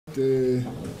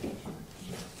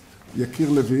Yakir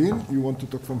Levin. You want to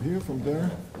talk from here, from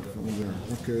there? From there.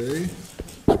 Okay.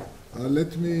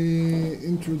 Let me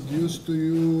introduce to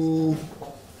you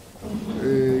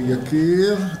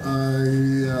Yakir.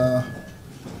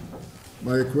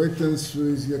 My acquaintance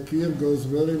with Yakir goes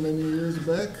very many years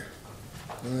back.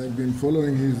 I've been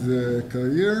following his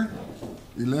career.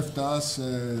 He left us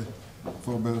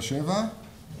for Beersheba.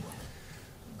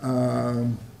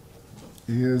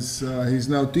 He's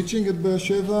now teaching at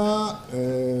Beersheba.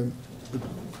 At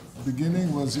the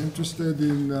beginning was interested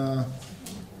in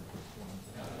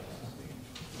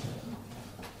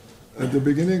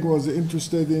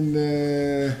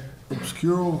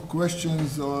obscure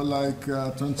questions or like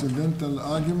transcendental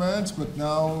arguments, but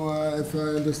now, if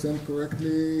I understand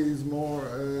correctly, he's more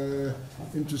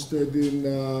interested in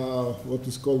what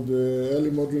is called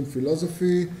early modern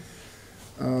philosophy.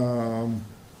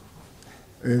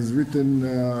 Has written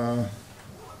a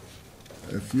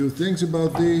few things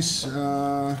about this,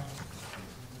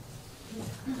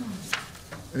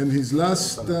 and his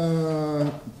last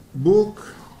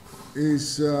book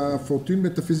is 14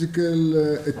 Metaphysical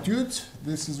Etudes.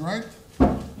 This is right?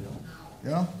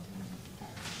 Yeah?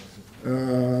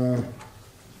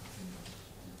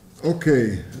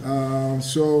 Okay,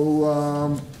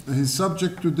 so his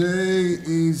subject today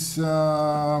is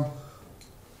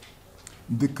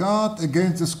Descartes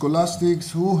against the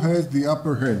Scholastics, who has the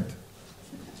upper hand?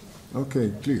 Okay,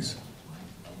 please.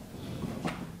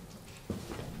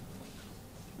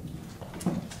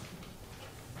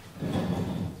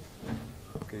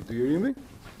 Okay, do you hear me?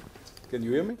 Can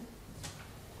you hear me?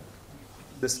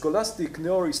 The scholastic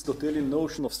neo-Aristotelian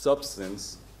notion of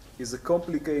substance is a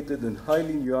complicated and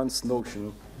highly nuanced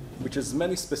notion which has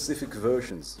many specific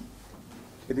versions.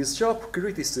 In his sharp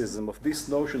criticism of this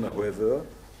notion, however,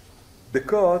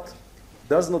 Descartes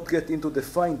does not get into the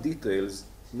fine details,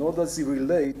 nor does he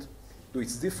relate to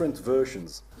its different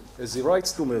versions. As he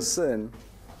writes to Mersenne,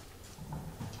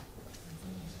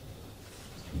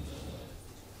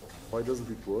 why doesn't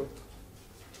it work?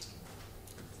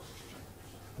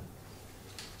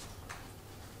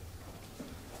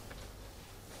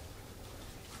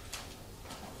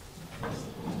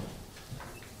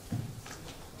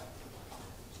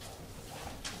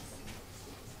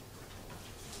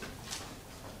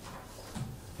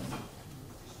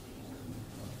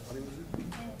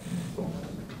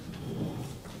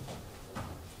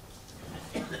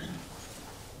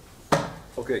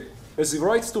 Okay, as he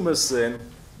writes to Mersenne,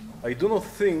 I do not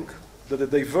think that the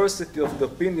diversity of the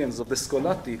opinions of the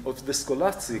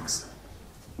scholastics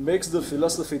makes the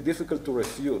philosophy difficult to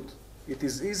refute. It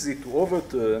is easy to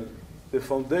overturn the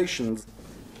foundations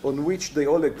on which they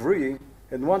all agree,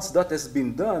 and once that has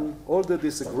been done, all the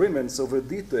disagreements over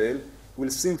detail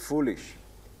will seem foolish.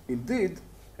 Indeed,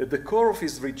 at the core of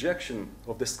his rejection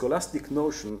of the scholastic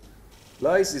notion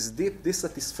lies his deep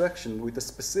dissatisfaction with a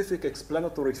specific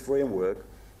explanatory framework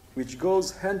which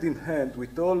goes hand in hand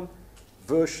with all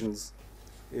versions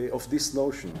of this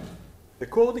notion.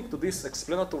 According to this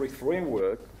explanatory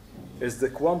framework, as the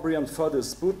Cambrian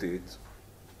fathers put it,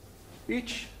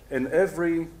 each and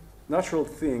every natural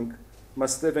thing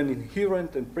must have an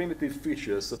inherent and primitive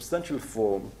feature, substantial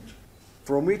form,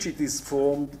 from which it is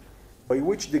formed, by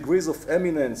which degrees of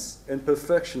eminence and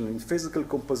perfection in physical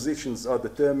compositions are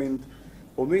determined,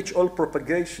 on which all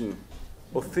propagation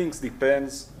of things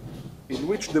depends, in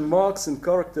which the marks and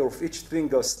character of each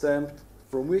thing are stamped,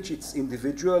 from which its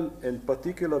individual and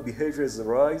particular behaviors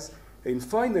arise, and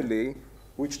finally,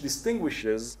 which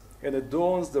distinguishes and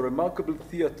adorns the remarkable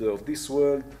theater of this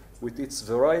world with its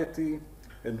variety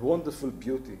and wonderful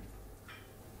beauty.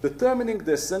 Determining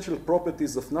the essential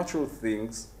properties of natural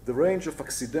things, the range of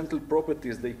accidental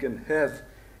properties they can have,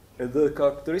 and their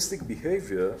characteristic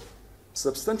behavior,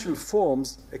 substantial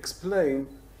forms explain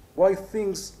why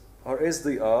things are as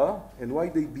they are and why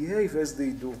they behave as they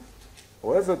do.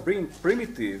 However, being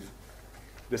primitive,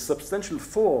 the substantial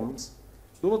forms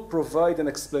do not provide an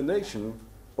explanation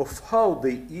of how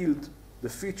they yield the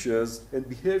features and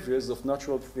behaviors of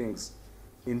natural things.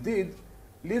 Indeed,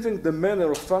 leaving the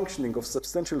manner of functioning of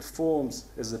substantial forms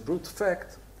as a brute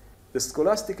fact, the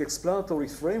scholastic explanatory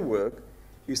framework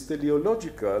is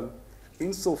teleological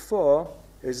insofar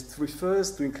as it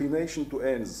refers to inclination to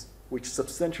ends, which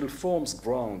substantial forms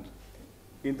ground.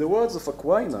 In the words of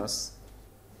Aquinas,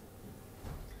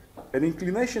 an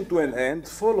inclination to an end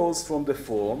follows from the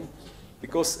form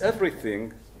because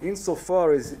everything,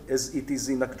 insofar as it is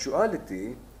in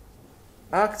actuality,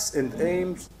 acts and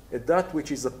aims at that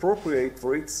which is appropriate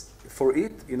for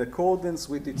it in accordance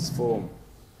with its form.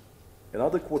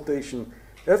 Another quotation,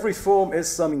 every form has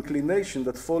some inclination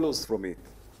that follows from it.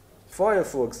 Fire,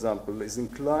 for example, is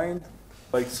inclined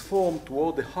by its form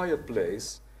toward a higher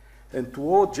place and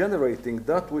toward generating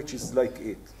that which is like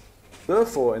it.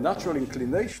 Therefore, a natural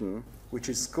inclination, which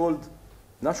is called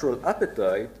natural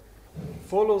appetite,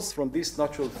 follows from this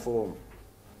natural form.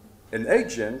 An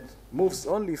agent moves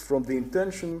only from the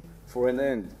intention for an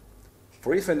end.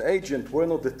 For if an agent were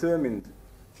not determined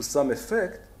to some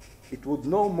effect, it would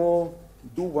no more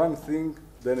do one thing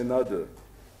than another.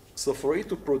 So for it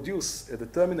to produce a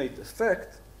determinate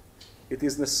effect, it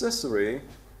is necessary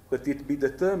that it be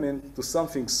determined to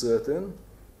something certain,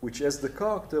 which has the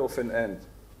character of an end.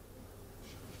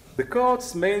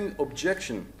 Descartes' main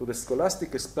objection to the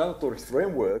scholastic explanatory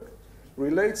framework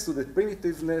relates to the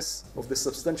primitiveness of the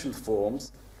substantial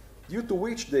forms, due to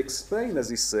which they explain, as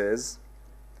he says,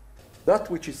 that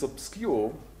which is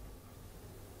obscure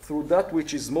through that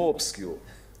which is more obscure.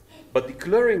 But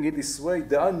declaring in this way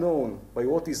the unknown by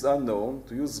what is unknown,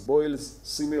 to use Boyle's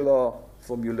similar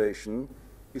formulation,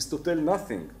 is to tell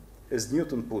nothing, as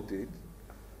Newton put it,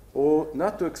 or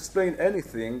not to explain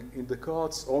anything in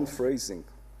Descartes' own phrasing.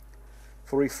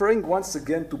 For referring once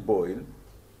again to Boyle,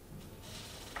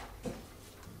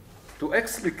 to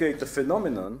explicate a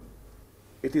phenomenon,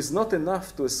 it is not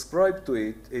enough to ascribe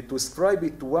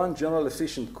it to one general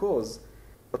efficient cause,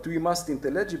 but we must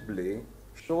intelligibly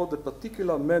show the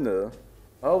particular manner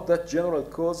how that general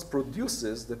cause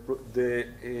produces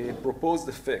the proposed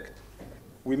effect.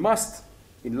 We must,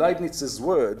 in Leibniz's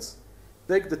words,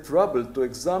 take the trouble to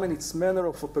examine its manner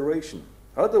of operation.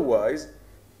 Otherwise,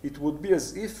 it would be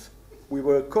as if we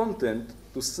were content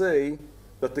to say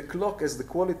that the clock has the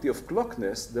quality of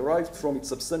clockness derived from its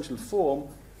substantial form,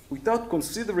 without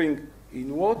considering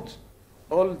in what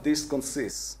all this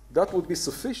consists. That would be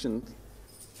sufficient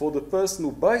for the person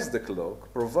who buys the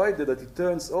clock, provided that it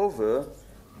turns over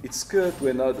its curve to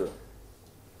another.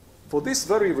 For this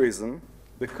very reason,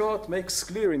 Descartes makes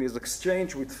clear in his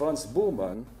exchange with Franz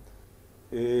Burmann,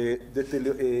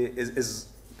 as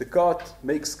Descartes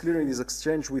makes clear in his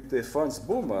exchange with Franz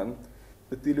Burmann,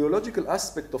 the teleological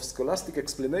aspect of scholastic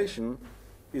explanation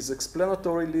is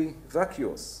explanatorily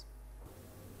vacuous.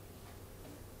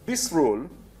 This rule,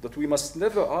 that we must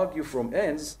never argue from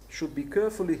ends, should be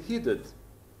carefully heeded,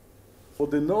 for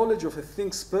the knowledge of a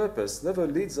thing's purpose never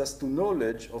leads us to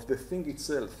knowledge of the thing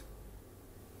itself.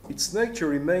 Its nature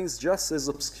remains just as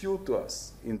obscure to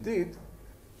us. Indeed,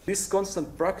 this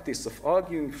constant practice of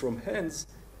arguing from ends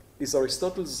is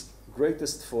Aristotle's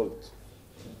greatest fault.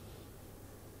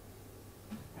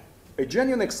 A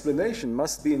genuine explanation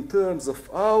must be in terms of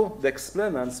how the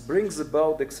explanans brings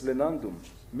about the explanandum.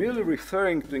 Merely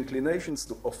referring to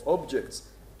inclinations of objects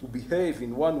to behave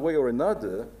in one way or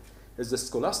another, as the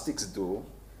scholastics do,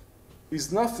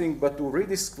 is nothing but to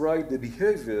redescribe the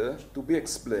behavior to be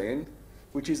explained,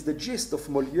 which is the gist of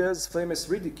Moliere's famous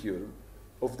ridicule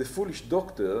of the foolish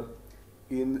doctor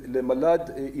in Le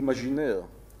Malade Imaginaire.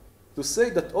 To say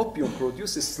that opium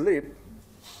produces sleep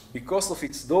because of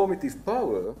its dormitive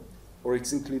power, or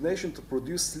its inclination to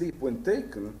produce sleep when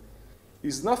taken,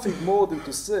 is nothing more than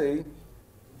to say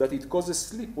that it causes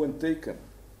sleep when taken.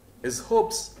 As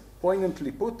Hobbes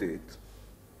poignantly put it,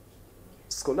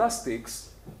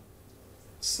 scholastics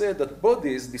said that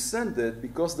bodies descended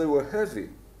because they were heavy.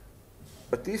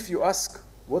 But if you ask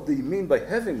what they mean by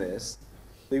heaviness,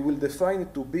 they will define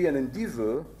it to be an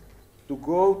endeavor to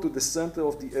go to the center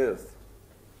of the earth.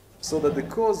 So that the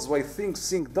cause why things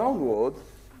sink downward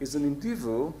is an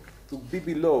endeavor to be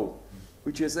below,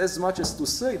 which is as much as to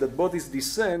say that bodies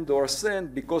descend or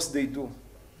ascend because they do.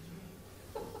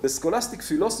 The scholastic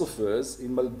philosophers,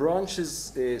 in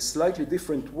Malebranche's slightly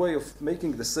different way of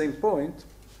making the same point,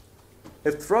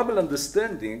 have trouble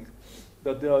understanding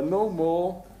that they are no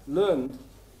more learned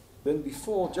than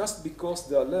before just because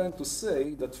they are learned to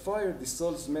say that fire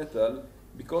dissolves metal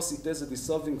because it has a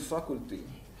dissolving faculty,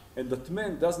 and that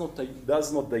man does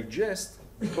not digest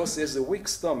because he has a weak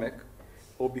stomach,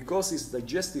 or because his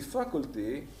digestive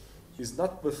faculty is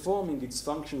not performing its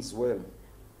functions well.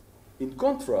 In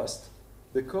contrast,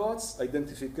 Descartes'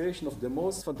 identification of the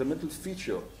most fundamental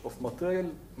feature of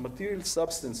material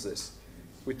substances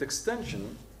with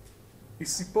extension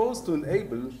is supposed to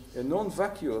enable a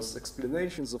non-vacuous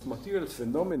explanations of material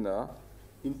phenomena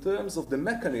in terms of the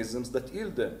mechanisms that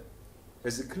yield them,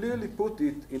 as he clearly put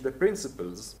it in the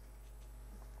Principles.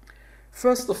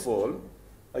 First of all,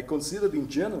 I considered in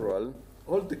general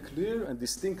all the clear and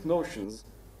distinct notions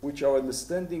which our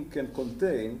understanding can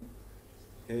contain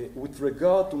with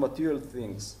regard to material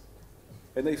things.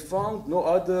 And I found no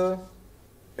other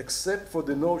except for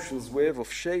the notions we have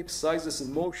of shapes, sizes,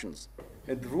 and motions,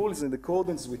 and rules in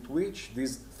accordance with which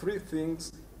these three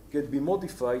things can be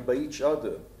modified by each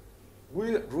other.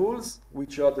 rules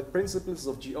which are the principles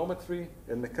of geometry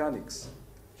and mechanics.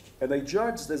 And I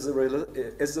judged as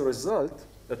a result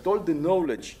that all the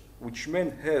knowledge which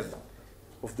men have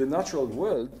of the natural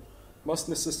world must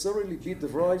necessarily be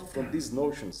derived from these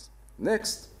notions.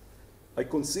 Next, I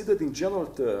considered in general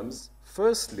terms,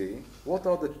 firstly, what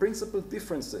are the principal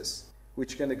differences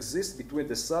which can exist between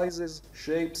the sizes,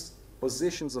 shapes,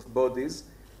 positions of bodies,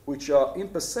 which are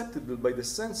imperceptible by the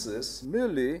senses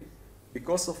merely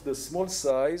because of the small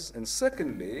size, and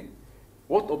secondly,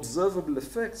 what observable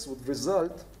effects would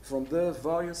result from their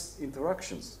various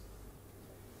interactions.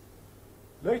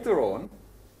 Later on,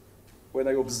 when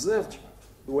I observed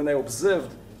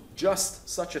just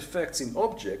such effects in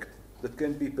objects that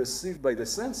can be perceived by the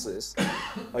senses,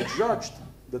 I judged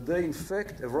that they in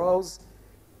fact arouse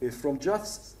from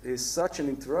just such an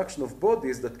interaction of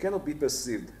bodies that cannot be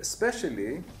perceived,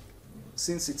 especially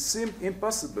since it seemed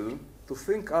impossible to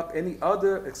think up any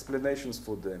other explanations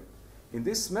for them. In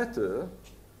this matter,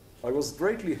 I was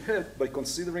greatly helped by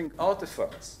considering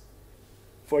artifacts,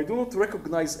 for I do not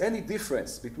recognize any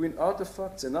difference between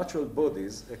artifacts and natural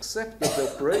bodies, except that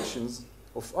the operations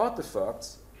of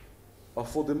artifacts are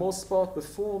for the most part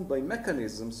performed by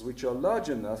mechanisms which are large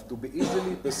enough to be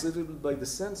easily perceivable by the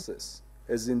senses,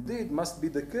 as indeed must be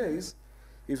the case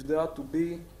if they are to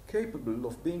be capable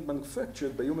of being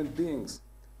manufactured by human beings.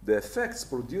 The effects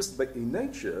produced in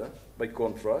nature, by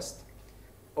contrast,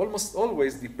 almost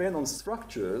always depend on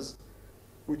structures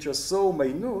which are so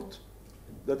minute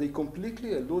that they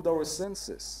completely elude our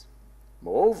senses.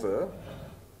 Moreover,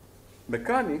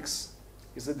 mechanics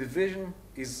is a division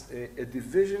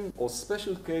or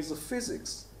special case of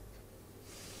physics,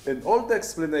 and all the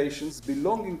explanations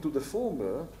belonging to the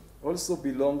former also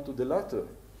belong to the latter.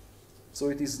 So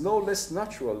it is no less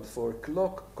natural for a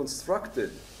clock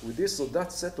constructed with this or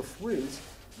that set of wheels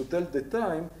to tell the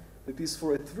time that is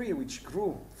for a tree which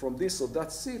grew from this or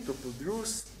that seed to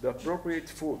produce the appropriate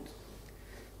fruit.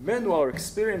 Men who are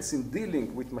experienced in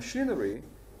dealing with machinery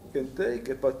can take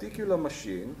a particular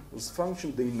machine whose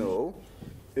function they know,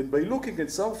 and by looking at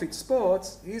some of its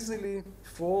parts, easily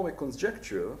form a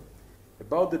conjecture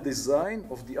about the design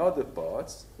of the other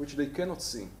parts which they cannot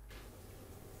see.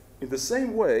 In the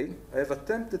same way, I have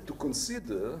attempted to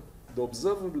consider the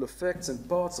observable effects and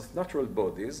parts of natural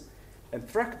bodies and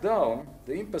track down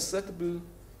the imperceptible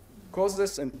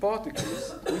causes and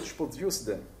particles which produce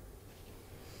them.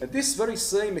 And this very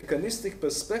same mechanistic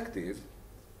perspective,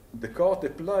 Descartes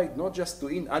applied not just to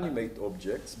inanimate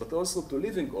objects, but also to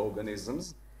living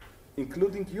organisms,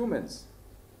 including humans.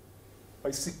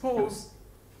 I suppose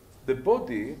the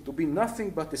body to be nothing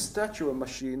but a statue or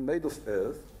machine made of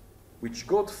earth, which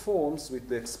God forms with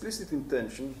the explicit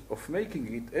intention of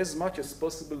making it as much as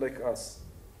possible like us.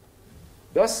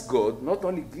 Thus God not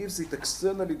only gives it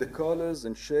externally the colors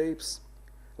and shapes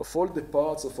of all the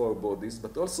parts of our bodies,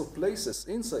 but also places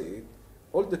inside it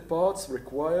all the parts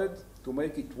required to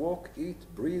make it walk, eat,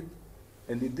 breathe,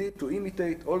 and indeed to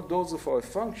imitate all those of our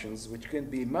functions which can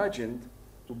be imagined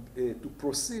to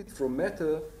proceed from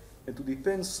matter and to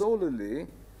depend solely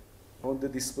on the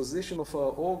disposition of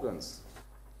our organs.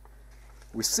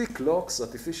 We see clocks,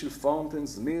 artificial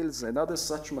fountains, mills, and other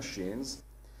such machines,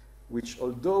 which,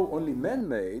 although only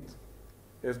man-made,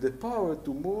 have the power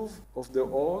to move of their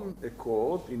own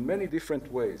accord in many different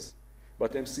ways.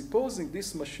 But I'm supposing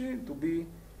this machine to be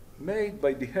made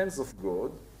by the hands of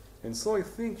God, and so I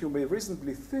think you may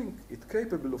reasonably think it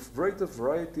capable of greater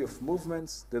variety of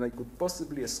movements than I could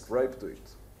possibly ascribe to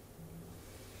it.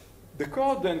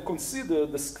 Descartes then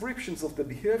considered descriptions of the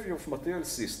behavior of material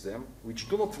system, which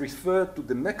do not refer to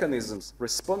the mechanisms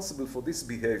responsible for this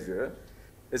behavior,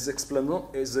 as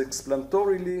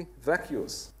explanatorily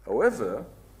vacuous. However,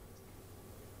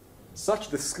 such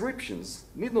descriptions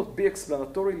need not be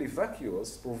explanatorily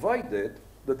vacuous, provided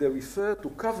that they refer to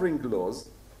covering laws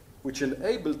which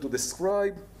enable to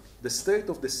describe the state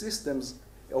of the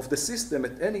system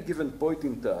at any given point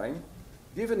in time,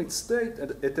 given its state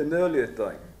at an earlier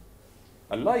time.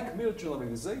 Unlike mere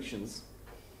generalizations,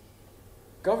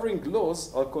 covering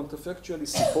laws are counterfactually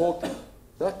supported.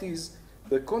 That is,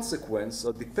 their consequences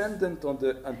are dependent on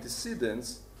the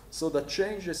antecedents, so that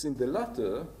changes in the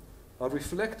latter are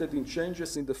reflected in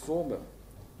changes in the former.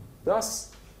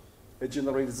 Thus, a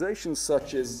generalization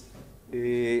such as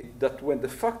that when the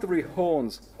factory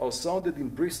horns are sounded in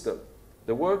Bristol,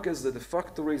 the workers at the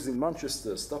factories in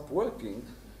Manchester stop working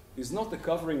is not a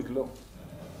covering law.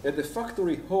 Had the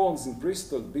factory horns in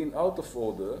Bristol been out of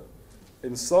order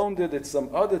and sounded at some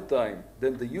other time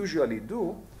than they usually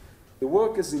do, the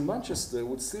workers in Manchester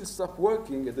would still stop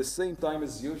working at the same time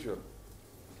as usual.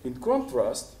 In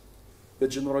contrast, the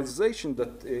generalization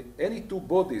that any two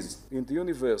bodies in the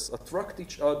universe attract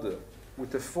each other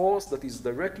with a force that is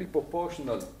directly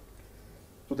proportional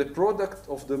to the product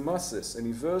of the masses and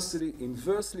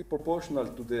inversely proportional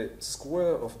to the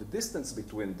square of the distance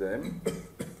between them,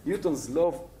 Newton's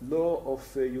law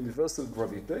of universal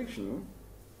gravitation,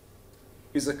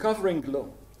 is a covering law.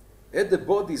 Had the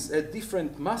bodies at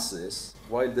different masses,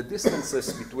 while the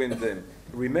distances between them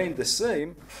remain the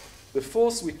same, the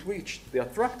force with which they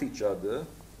attract each other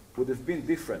would have been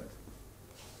different.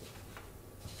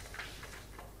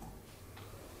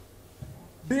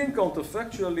 Being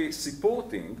counterfactually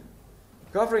supporting,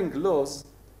 covering laws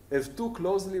have two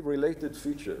closely related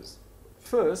features.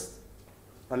 First,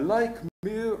 unlike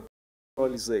mere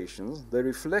generalizations, they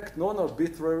reflect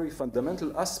non-arbitrary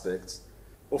fundamental aspects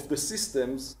of the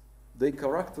systems they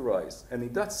characterize, and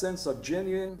in that sense are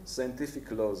genuine scientific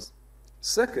laws.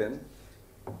 Second,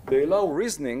 they allow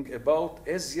reasoning about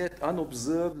as yet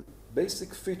unobserved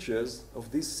basic features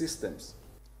of these systems.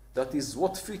 That is,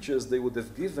 what features they would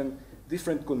have given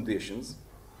different conditions,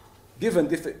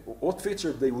 what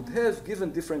features they would have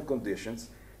given different conditions,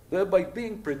 thereby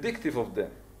being predictive of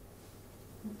them.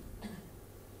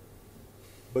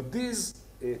 But these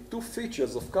two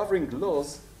features of covering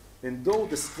laws endow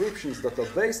descriptions that are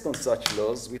based on such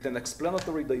laws with an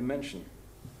explanatory dimension.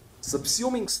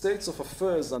 Subsuming states of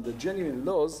affairs under genuine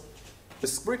laws,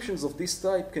 descriptions of this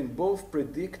type can both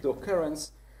predict the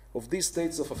occurrence of these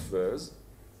states of affairs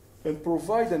and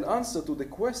provide an answer to the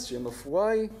question of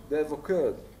why they have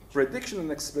occurred. Prediction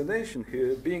and explanation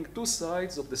here being two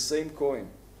sides of the same coin.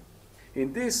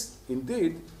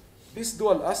 Indeed, this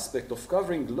dual aspect of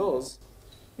covering laws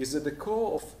is at the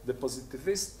core of the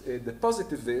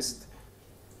positivist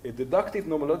deductive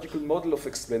nomological model of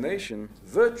explanation,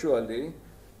 virtually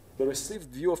the received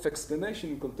view of explanation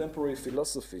in contemporary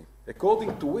philosophy,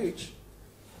 according to which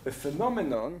a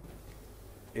phenomenon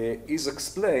is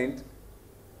explained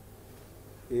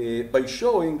by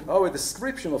showing how a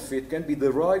description of it can be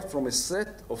derived from a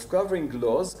set of covering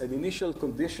laws and initial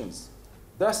conditions.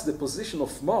 Thus, the position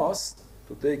of mass,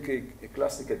 to take a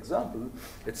classic example,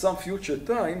 at some future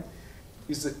time,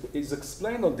 is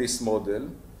explained on this model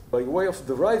by way of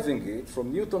deriving it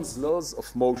from Newton's laws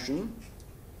of motion,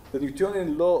 the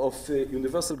Newtonian law of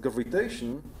universal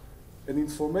gravitation, and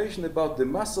information about the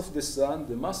mass of the sun,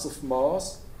 the mass of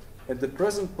Mars, and the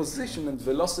present position and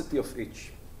velocity of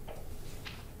each.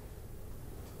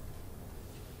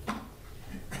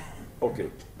 Okay.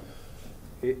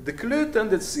 The clear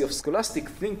tendency of scholastic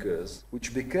thinkers,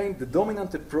 which became the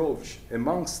dominant approach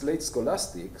amongst late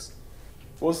scholastics,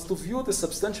 was to view the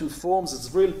substantial forms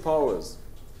as real powers.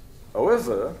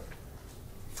 However,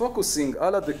 focusing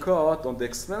a la Descartes on the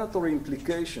explanatory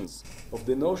implications of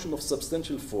the notion of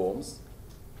substantial forms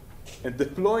and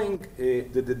deploying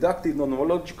the deductive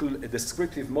nomological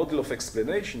descriptive model of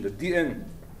explanation, the DN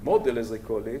model as I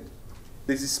call it,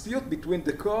 the dispute between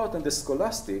Descartes and the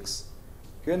scholastics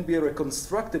can be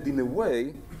reconstructed in a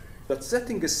way that,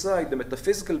 setting aside the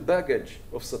metaphysical baggage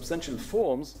of substantial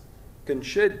forms, can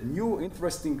shed new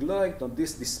interesting light on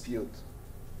this dispute.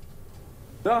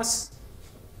 Thus,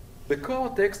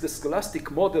 Descartes takes the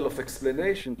scholastic model of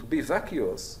explanation to be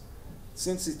vacuous,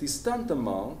 since it is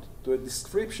tantamount to a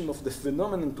description of the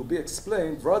phenomenon to be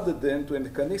explained rather than to a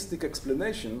mechanistic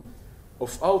explanation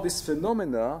of how this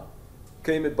phenomena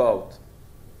came about.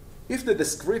 If the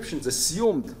descriptions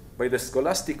assumed by the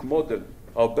scholastic model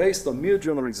are based on mere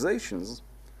generalizations,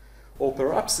 or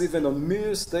perhaps even on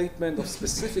mere statement of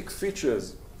specific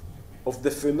features of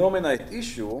the phenomena at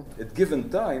issue at given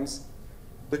times,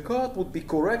 Descartes would be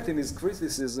correct in his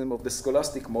criticism of the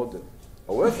scholastic model.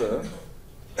 However,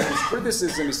 his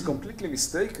criticism is completely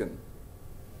mistaken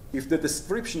if the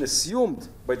description assumed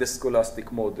by the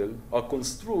scholastic model are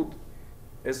construed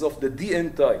as of the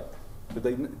DN type,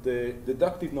 the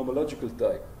deductive nomological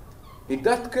type. In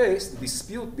that case, the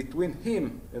dispute between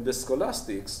him and the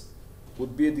scholastics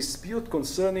would be a dispute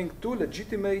concerning two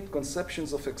legitimate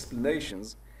conceptions of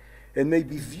explanations and may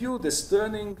be viewed as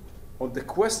turning on the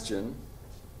question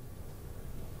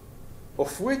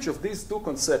of which of these two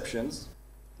conceptions,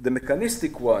 the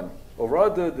mechanistic one, or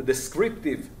rather the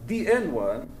descriptive DN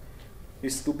one,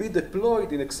 is to be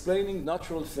deployed in explaining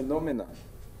natural phenomena.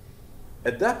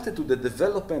 Adapted to the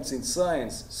developments in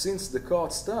science since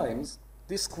Descartes' times,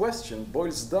 this question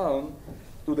boils down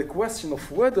to the question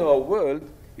of whether our world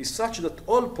is such that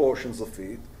all portions of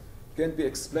it can be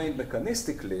explained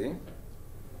mechanistically,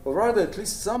 or rather at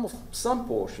least some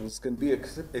portions can be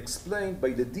explained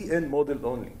by the DN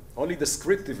model only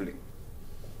descriptively.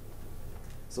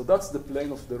 So that's the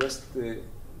plan of the rest,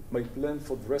 my plan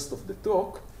for the rest of the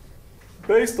talk.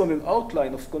 Based on an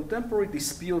outline of contemporary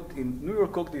dispute in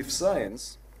neurocognitive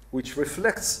science, which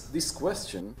reflects this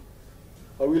question,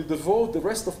 I will devote the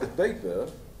rest of the paper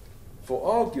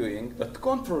for arguing that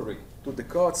contrary to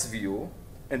Descartes' view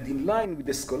and in line with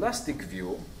the scholastic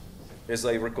view, as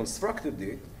I reconstructed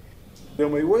it, there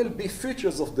may well be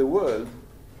features of the world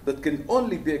that can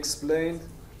only be explained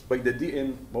by the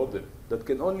DN model, that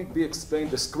can only be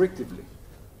explained descriptively.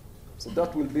 So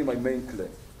that will be my main claim.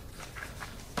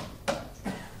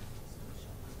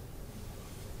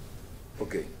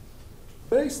 Okay.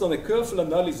 Based on a careful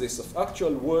analysis of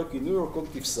actual work in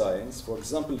neurocognitive science, for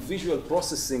example, visual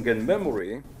processing and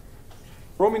memory,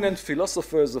 prominent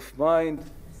philosophers of mind,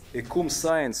 cum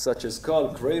science, such as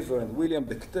Karl Graeber and William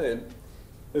Bechtel,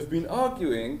 have been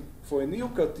arguing for a new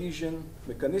Cartesian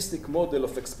mechanistic model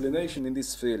of explanation in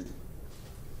this field.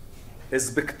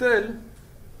 As Bechtel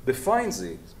defines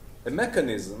it, a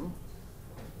mechanism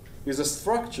is a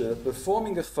structure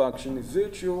performing a function in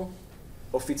virtue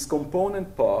of its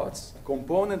component parts,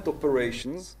 component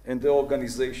operations, and the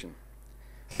organization.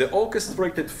 The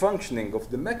orchestrated functioning of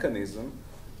the mechanism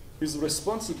is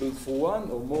responsible for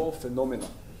one or more phenomena.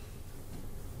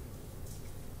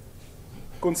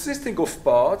 Consisting of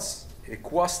parts,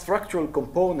 qua structural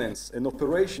components and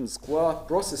operations qua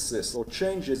processes or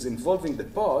changes involving the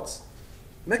parts,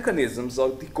 mechanisms are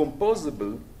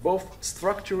decomposable both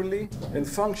structurally and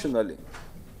functionally.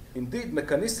 Indeed,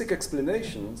 mechanistic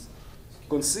explanations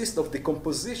consist of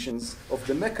decompositions of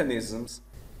the mechanism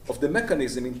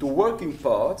into working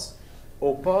parts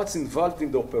or parts involved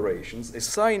in the operations,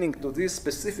 assigning to these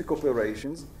specific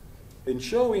operations and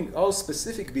showing how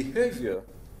specific behavior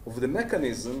of the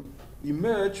mechanism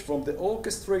emerge from the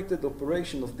orchestrated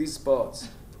operation of these parts.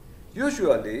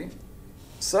 Usually,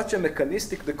 such a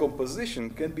mechanistic decomposition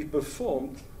can be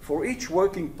performed for each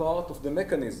working part of the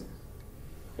mechanism,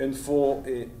 and for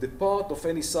the part of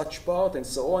any such part, and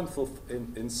so on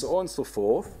and so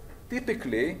forth,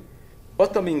 typically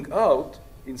bottoming out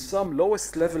in some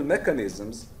lowest level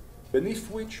mechanisms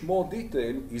beneath which more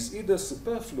detail is either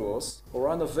superfluous or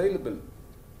unavailable.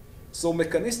 So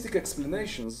mechanistic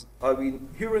explanations are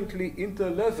inherently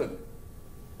interlevel,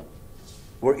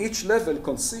 where each level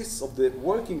consists of the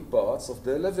working parts of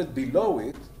the level below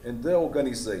it and their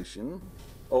organization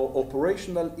or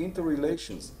operational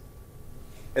interrelations.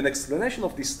 An explanation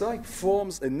of this type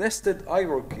forms a nested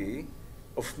hierarchy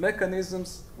of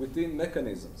mechanisms within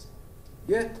mechanisms.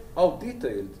 Yet, how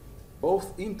detailed,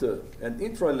 both inter and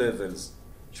intra-levels,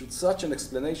 should such an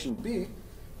explanation be,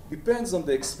 depends on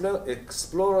the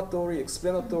exploratory,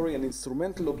 explanatory, and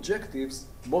instrumental objectives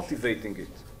motivating it.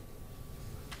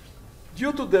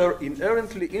 Due to their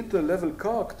inherently inter-level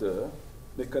character,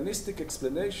 mechanistic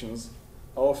explanations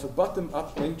are of a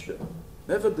bottom-up nature.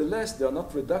 Nevertheless, they are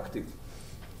not reductive.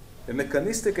 A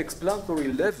mechanistic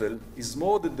explanatory level is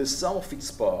more than the sum of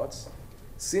its parts,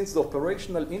 since the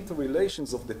operational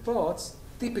interrelations of the parts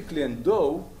typically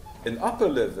endow an upper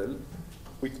level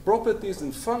with properties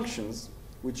and functions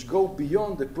which go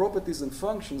beyond the properties and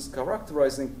functions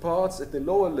characterizing parts at a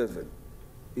lower level.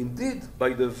 Indeed,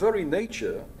 by their very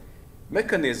nature,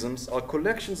 mechanisms are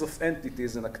collections of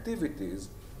entities and activities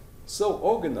so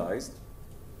organized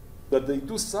that they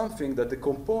do something that the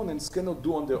components cannot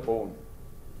do on their own.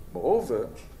 Moreover,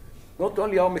 not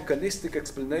only are mechanistic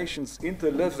explanations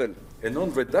interlevel and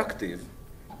non-reductive,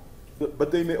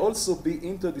 but they may also be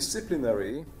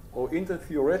interdisciplinary or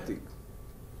intertheoretic.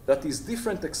 That is,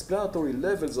 different explanatory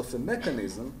levels of a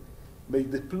mechanism may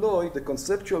deploy the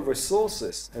conceptual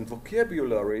resources and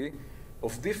vocabulary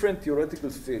of different theoretical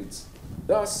fields.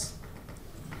 Thus,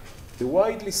 the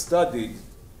widely studied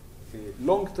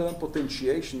long-term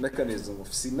potentiation mechanism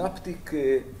of synaptic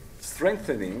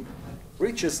strengthening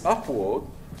reaches upward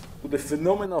to the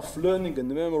phenomena of learning and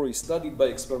memory studied by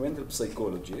experimental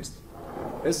psychologists,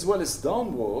 as well as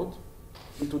downward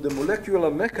into the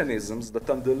molecular mechanisms that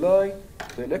underlie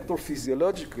the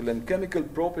electrophysiological and chemical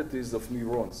properties of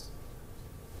neurons.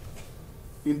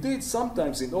 Indeed,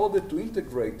 sometimes in order to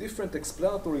integrate different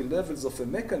explanatory levels of a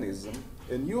mechanism,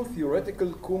 a new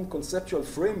theoretical cum conceptual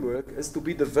framework has to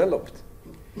be developed,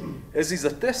 as is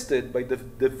attested by the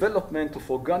development of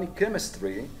organic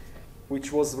chemistry,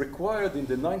 which was required in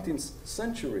the 19th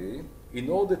century in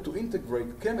order to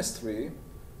integrate chemistry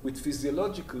with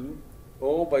physiological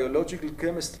or biological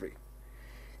chemistry.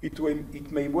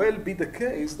 It may well be the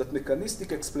case that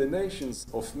mechanistic explanations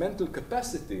of mental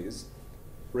capacities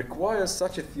require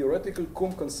such a theoretical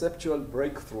cum conceptual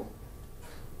breakthrough.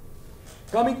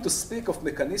 Coming to speak of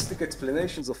mechanistic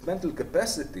explanations of mental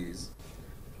capacities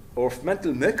or of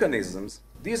mental mechanisms,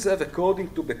 these have, according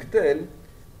to Bechtel,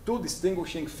 two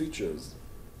distinguishing features.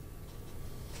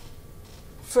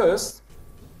 First,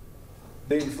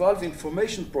 they involve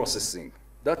information processing,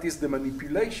 that is the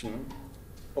manipulation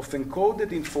of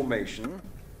encoded information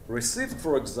received,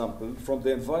 for example, from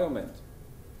the environment.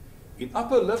 In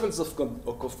upper levels of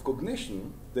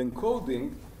cognition, the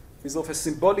encoding is of a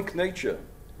symbolic nature,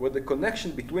 where the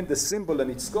connection between the symbol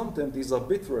and its content is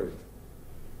arbitrary.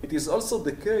 It is also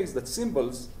the case that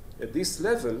symbols at this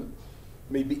level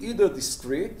may be either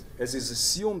discrete, as is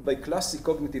assumed by classic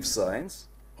cognitive science,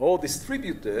 or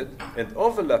distributed and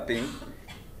overlapping,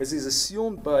 as is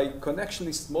assumed by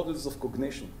connectionist models of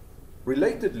cognition.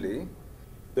 Relatedly,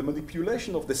 the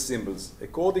manipulation of the symbols,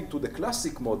 according to the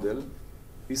classic model,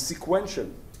 is sequential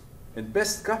and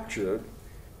best captured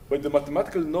by the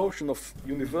mathematical notion of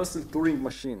universal Turing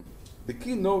machine, the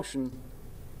key notion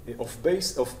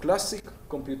of classic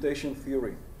computation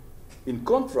theory. In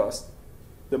contrast,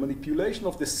 the manipulation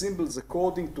of the symbols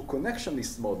according to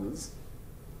connectionist models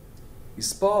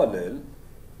is parallel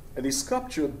and is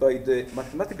captured by the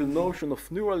mathematical notion of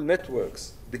neural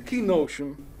networks, the key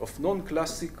notion of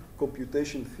non-classic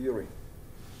computation theory.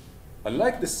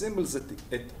 Unlike the symbols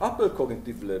at upper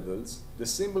cognitive levels, the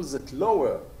symbols at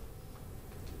lower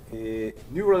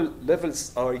neural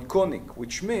levels are iconic,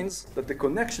 which means that the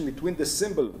connection between the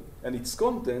symbol and its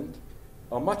content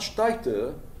are much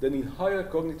tighter than in higher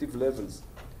cognitive levels.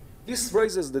 This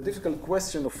raises the difficult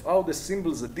question of how the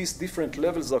symbols at these different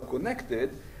levels are connected,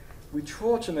 which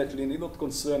fortunately need not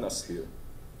concern us here.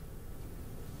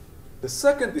 The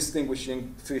second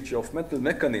distinguishing feature of mental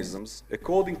mechanisms,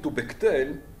 according to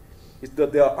Bechtel, is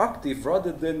that they are active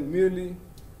rather than merely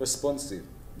responsive.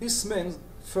 This means,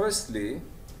 firstly,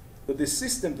 that the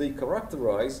system they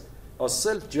characterize are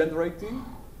self-generating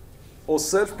or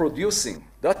self-producing,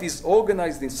 that is,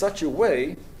 organized in such a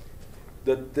way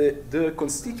that the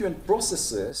constituent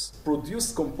processes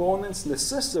produce components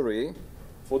necessary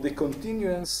for the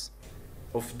continuance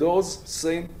of those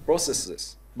same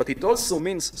processes. But it also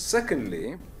means,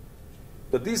 secondly,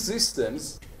 that these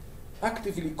systems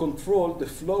actively control the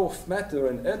flow of matter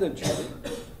and energy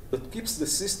that keeps the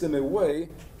system away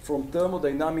from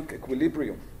thermodynamic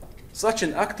equilibrium. Such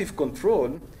an active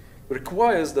control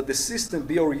requires that the system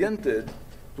be oriented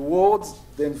towards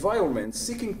the environment,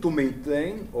 seeking to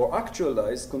maintain or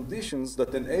actualize conditions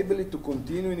that enable it to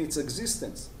continue in its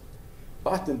existence.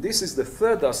 But, and this is the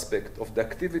third aspect of the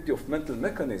activity of mental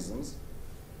mechanisms,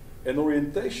 an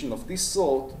orientation of this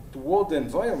sort toward the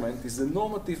environment is a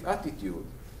normative attitude,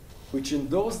 which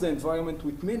endows the environment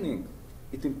with meaning.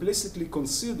 It implicitly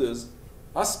considers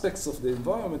aspects of the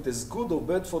environment as good or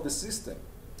bad for the system.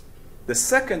 The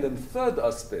second and third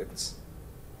aspects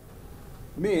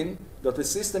mean that the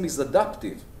system is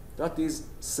adaptive, that is,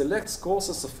 selects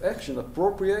courses of action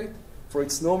appropriate for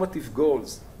its normative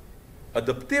goals.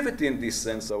 Adaptivity in this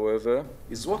sense, however,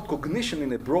 is what cognition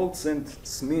in a broad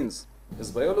sense means.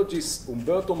 As biologist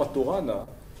Umberto Maturana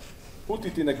put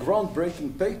it in a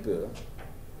groundbreaking paper,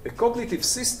 a cognitive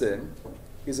system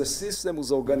is a system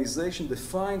whose organization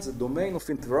defines a domain of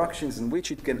interactions in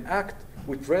which it can act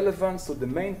with relevance to the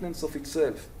maintenance of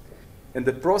itself. And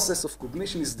the process of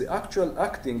cognition is the actual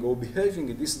acting or behaving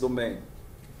in this domain.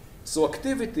 So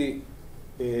activity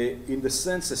in the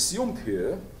sense assumed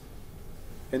here,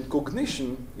 and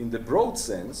cognition in the broad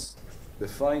sense,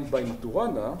 defined by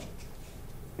Maturana,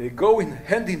 go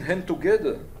hand in hand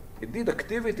together. Indeed,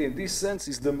 activity in this sense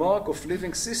is the mark of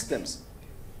living systems.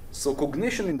 So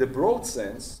cognition in the broad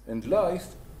sense and life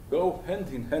go hand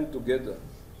in hand together.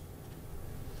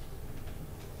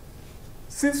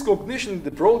 Since cognition in the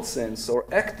broad sense, or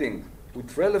acting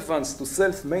with relevance to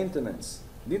self-maintenance,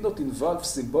 need not involve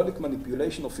symbolic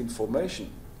manipulation of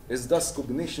information, as does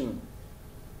cognition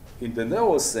in the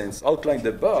narrow sense outlined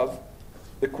above,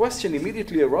 the question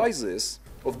immediately arises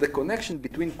of the connection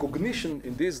between cognition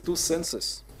in these two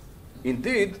senses.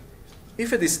 Indeed,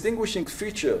 if a distinguishing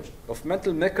feature of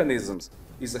mental mechanisms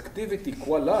is activity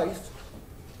qua life,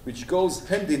 which goes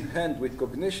hand in hand with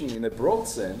cognition in a broad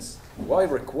sense, why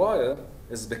require,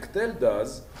 as Bechtel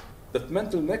does, that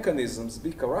mental mechanisms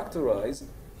be characterized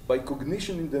by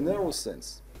cognition in the narrow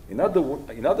sense? In other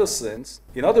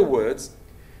words,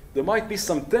 there might be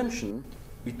some tension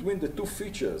between the two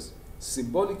features,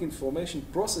 symbolic information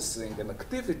processing and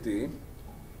activity,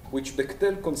 which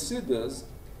Bechtel considers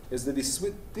as the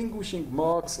distinguishing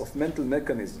marks of mental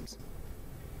mechanisms.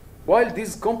 While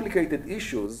these complicated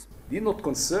issues do not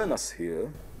concern us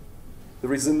here,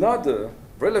 there is another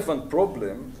relevant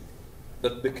problem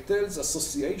that Bechtel's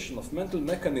association of mental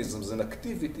mechanisms and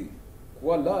activity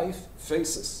qua life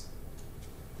faces.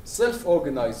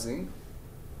 Self-organizing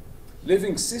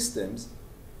living systems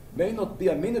may not be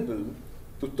amenable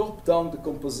to top-down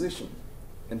decomposition,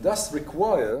 and thus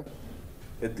require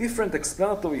a different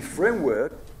explanatory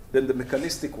framework than the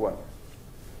mechanistic one.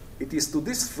 It is to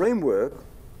this framework,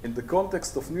 in the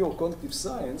context of neurocognitive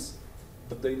science,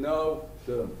 that they now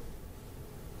turn.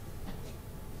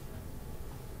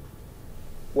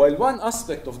 While one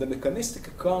aspect of the mechanistic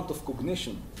account of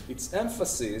cognition, its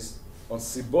emphasis on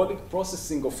symbolic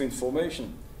processing of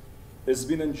information, has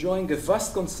been enjoying a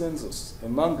vast consensus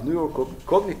among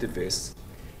neurocognitivists,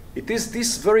 it is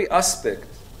this very aspect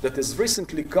that has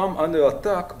recently come under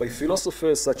attack by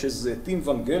philosophers such as Tim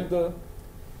van Gelder,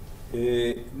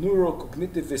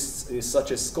 neurocognitivists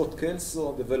such as Scott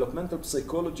Kelso, developmental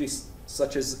psychologists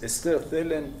such as Esther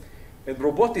Thelen, and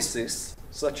roboticists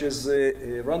such as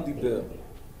Randy Byrne.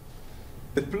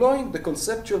 Deploying the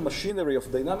conceptual machinery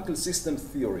of dynamical system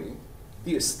theory,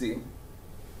 DST,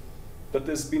 that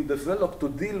has been developed to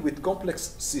deal with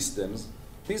complex systems,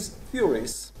 these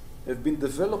theories have been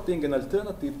developing an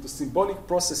alternative to symbolic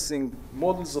processing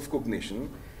models of cognition,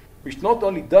 which not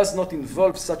only does not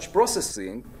involve such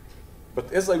processing,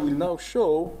 but as I will now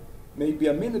show, may be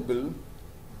amenable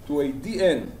to a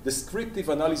DN, descriptive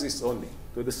analysis only,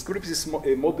 to a descriptive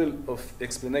model of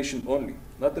explanation only,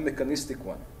 not a mechanistic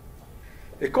one.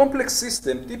 A complex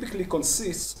system typically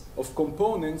consists of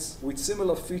components with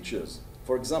similar features,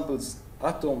 for example,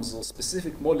 atoms or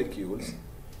specific molecules,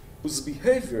 whose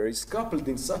behavior is coupled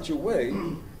in such a way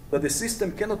that the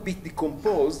system cannot be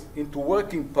decomposed into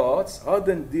working parts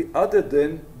other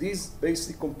than these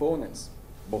basic components.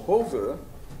 Moreover,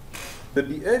 the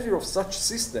behavior of such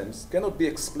systems cannot be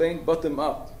explained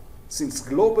bottom-up, since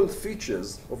global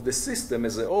features of the system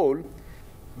as a whole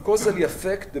causally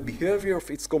affect the behavior of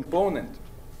its component.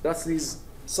 Thus,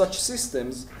 such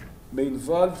systems may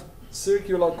involve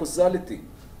circular causality.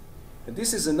 And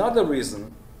this is another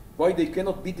reason why they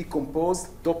cannot be decomposed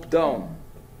top-down.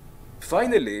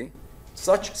 Finally,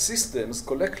 such systems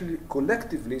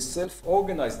collectively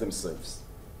self-organize themselves.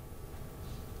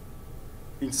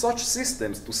 In such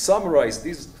systems, to summarize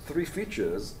these three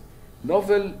features,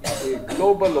 novel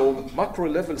global or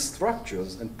macro-level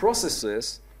structures and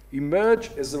processes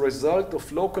emerge as a result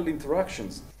of local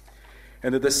interactions.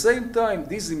 And at the same time,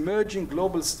 these emerging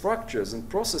global structures and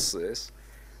processes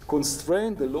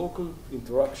constrain the local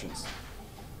interactions.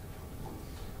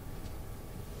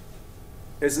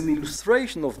 As an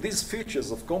illustration of these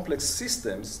features of complex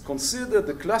systems, consider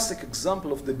the classic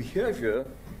example of the behavior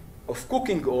of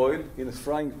cooking oil in a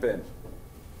frying pan.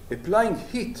 Applying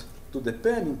heat to the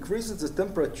pan increases the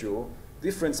temperature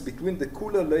difference between the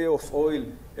cooler layer of oil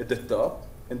at the top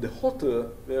and the hotter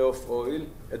layer of oil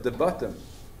at the bottom.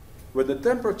 Where the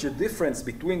temperature difference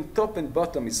between top and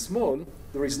bottom is small,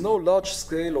 there is no large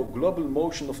scale or global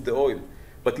motion of the oil.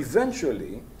 But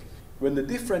eventually, when the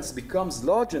difference becomes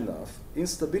large enough,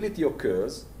 instability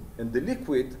occurs and the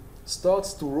liquid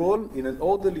starts to roll in an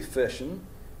orderly fashion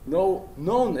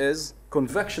known as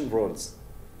convection rolls.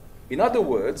 In other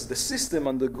words, the system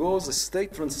undergoes a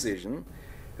state transition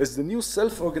as the new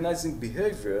self-organizing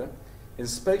behavior and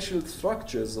spatial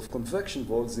structures of convection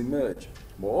rolls emerge.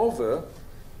 Moreover,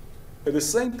 at the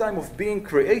same time of being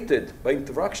created by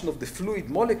interaction of the fluid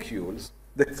molecules,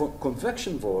 the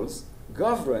convection rolls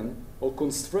govern or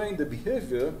constrain the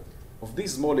behavior of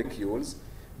these molecules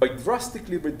by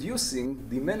drastically reducing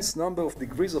the immense number of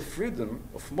degrees of freedom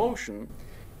of motion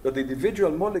that the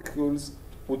individual molecules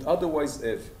would otherwise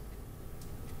have.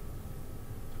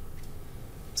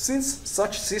 Since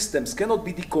such systems cannot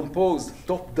be decomposed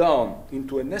top-down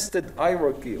into a nested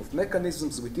hierarchy of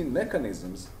mechanisms within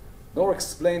mechanisms, nor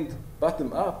explained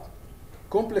bottom-up,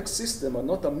 complex systems are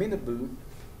not amenable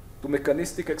to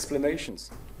mechanistic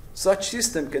explanations. Such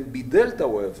systems can be dealt,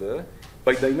 however,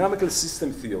 by dynamical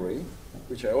system theory,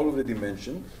 which I already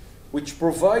mentioned, which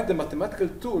provide the mathematical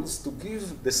tools to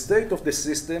give the state of the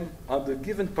system under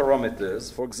given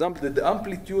parameters, for example, the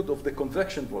amplitude of the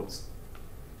convection rolls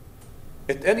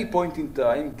at any point in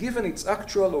time, given its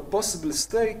actual or possible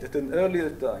state at an earlier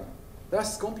time.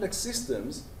 Thus, complex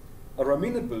systems are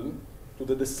amenable to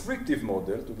the descriptive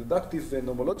model, to the deductive and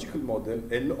nomological model,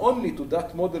 and only to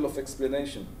that model of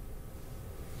explanation.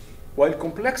 While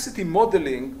complexity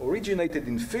modeling originated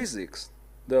in physics,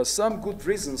 there are some good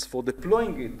reasons for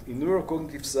deploying it in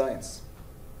neurocognitive science.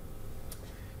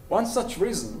 One such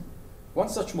reason, one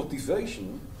such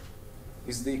motivation,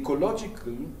 is the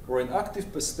ecological or an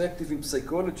active perspective in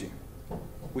psychology,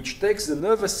 which takes the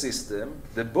nervous system,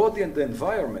 the body, and the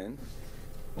environment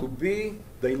to be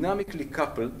dynamically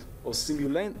coupled or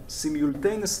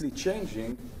simultaneously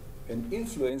changing and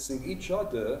influencing each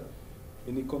other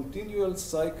in a continual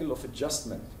cycle of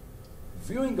adjustment.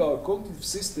 Viewing our cognitive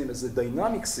system as a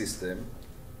dynamic system,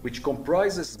 which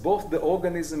comprises both the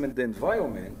organism and the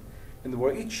environment, and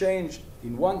where each change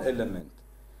in one element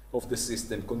of the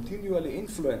system continually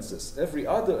influences every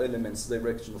other element's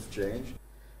direction of change,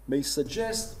 may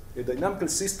suggest a dynamical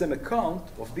system account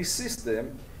of this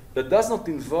system that does not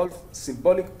involve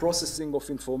symbolic processing of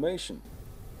information.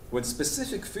 When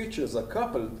specific features are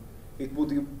coupled, it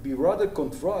would be rather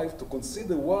contrived to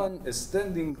consider one as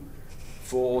standing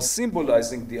for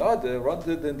symbolizing the other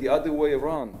rather than the other way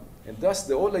around, and thus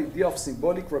the whole idea of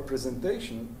symbolic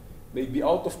representation may be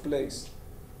out of place.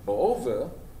 Moreover,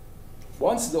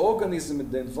 once the organism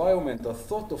and the environment are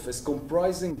thought of as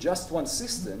comprising just one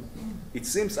system, it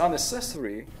seems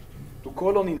unnecessary to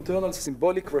call on internal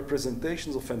symbolic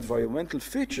representations of environmental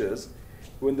features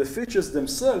when the features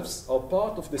themselves are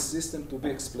part of the system to be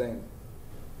explained.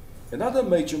 Another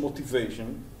major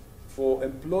motivation for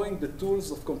employing the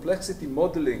tools of complexity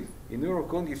modeling in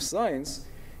neurocognitive science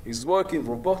is work in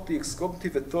robotics,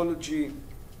 cognitive ethology,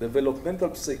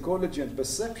 developmental psychology, and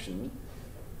perception,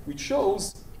 which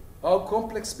shows how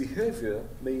complex behavior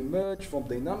may emerge from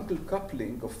dynamical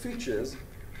coupling of features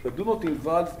that do not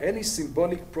involve any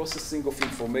symbolic processing of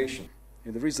information.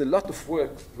 And there is a lot of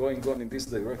work going on in this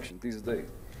direction these days.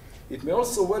 It may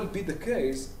also well be the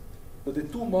case that the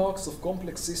two marks of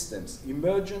complex systems,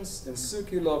 emergence and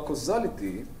circular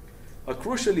causality, are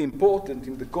crucially important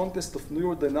in the context of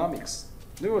neurodynamics.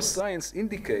 Neuroscience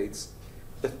indicates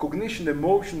that cognition,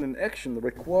 emotion, and action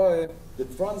require the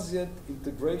transient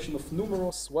integration of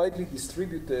numerous, widely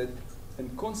distributed,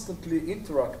 and constantly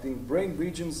interacting brain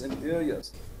regions and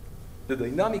areas. The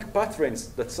dynamic patterns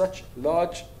that such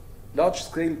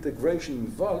large-scale integration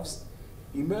involves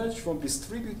emerge from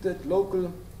distributed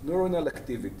local neuronal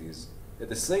activities. At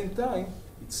the same time,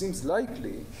 it seems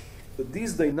likely that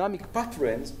these dynamic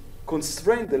patterns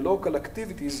constrain the local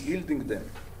activities yielding them.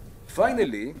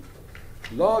 Finally,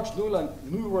 large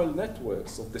neural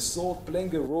networks of the sort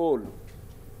playing a role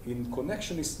in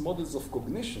connectionist models of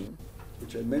cognition,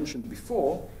 which I mentioned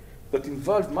before, that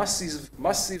involve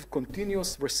massive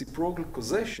continuous reciprocal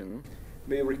causation,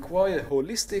 may require a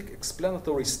holistic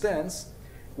explanatory stance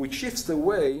which shifts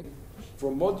away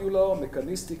from modular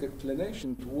mechanistic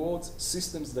explanation towards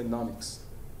systems dynamics.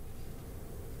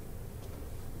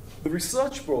 The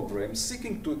research program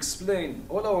seeking to explain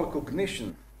all our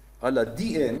cognition a la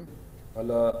DN,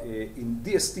 in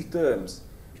DST terms,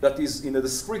 that is in a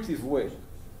descriptive way,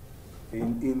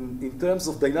 in terms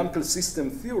of dynamical system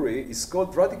theory, is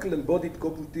called radical embodied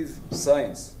cognitive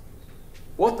science.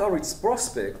 What are its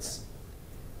prospects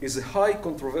is a high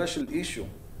controversial issue.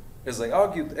 As I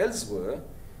argued elsewhere,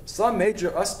 some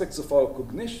major aspects of our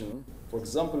cognition, for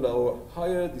example, our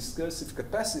higher discursive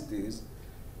capacities,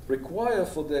 require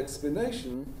for their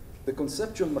explanation the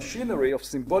conceptual machinery of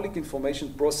symbolic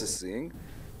information processing,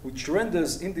 which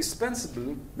renders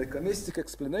indispensable mechanistic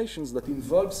explanations that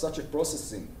involve such a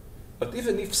processing. But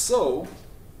even if so,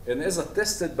 and as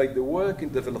attested by the work in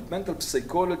developmental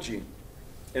psychology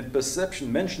and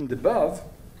perception mentioned above,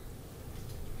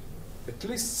 at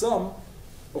least some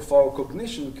of our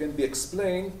cognition can be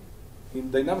explained in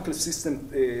dynamical system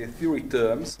theory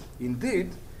terms.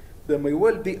 Indeed, there may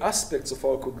well be aspects of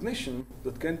our cognition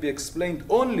that can be explained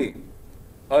only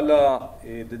a la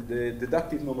the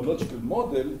deductive nomological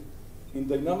model in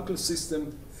dynamical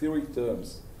system theory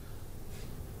terms.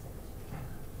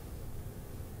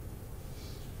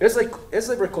 As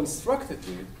I reconstructed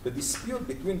it, the dispute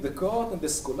between Descartes and the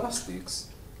Scholastics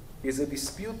is a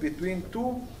dispute between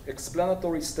two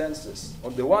explanatory stances.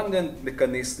 On the one hand,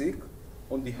 mechanistic,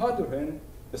 on the other hand,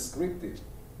 descriptive.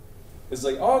 As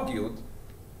I argued,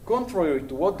 contrary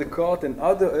to what Descartes and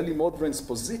other early moderns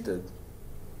posited,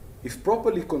 if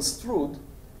properly construed,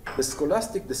 the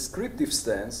scholastic descriptive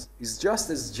stance is just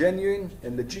as genuine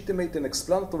and legitimate an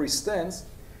explanatory stance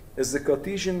as the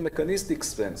Cartesian mechanistic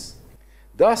stance.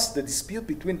 Thus, the dispute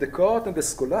between Descartes and the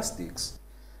Scholastics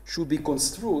should be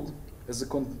construed as a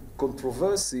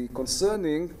controversy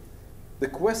concerning the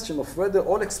question of whether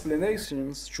all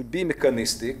explanations should be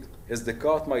mechanistic, as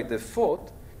Descartes might have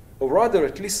thought, or rather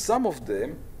at least some of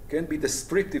them can be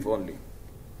descriptive only.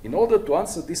 In order to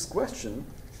answer this question,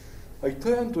 I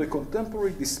turn to a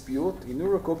contemporary dispute in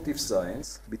neurocognitive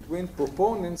science between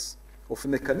proponents of a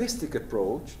mechanistic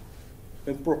approach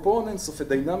and proponents of a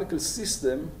dynamical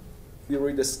system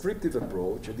theory descriptive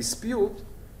approach, a dispute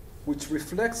which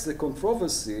reflects the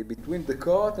controversy between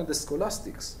Descartes and the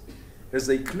Scholastics. As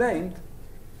they claimed,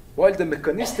 while the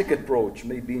mechanistic approach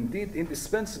may be indeed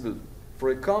indispensable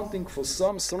for accounting for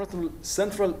some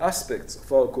central aspects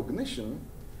of our cognition,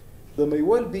 there may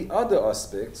well be other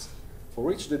aspects for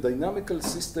which the dynamical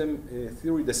system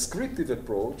theory descriptive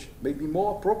approach may be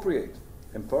more appropriate,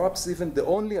 and perhaps even the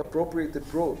only appropriate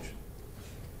approach.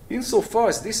 Insofar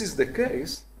as this is the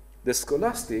case, the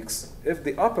scholastics have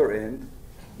the upper end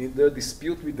in their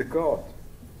dispute with Descartes.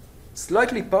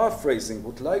 Slightly paraphrasing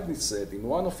what Leibniz said in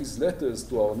one of his letters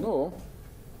to Arnaud,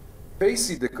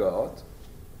 Pacey Descartes,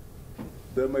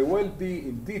 there may well be,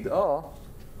 indeed are,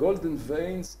 golden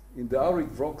veins in the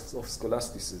arid rocks of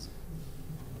scholasticism.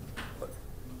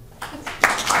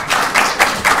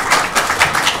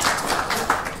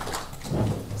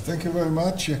 Thank you very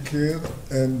much, Yakir.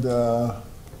 And,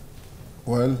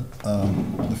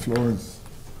 the floor is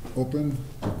open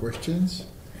to questions.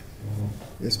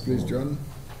 Yes, please, John.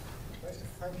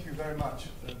 Thank you very much.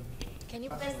 Can you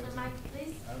press the mic,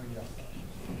 please?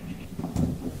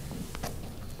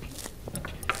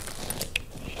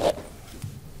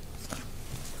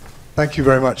 Thank you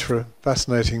very much for a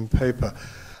fascinating paper.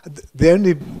 The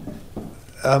only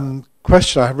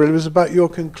question I have really was about your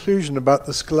conclusion about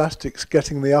the scholastics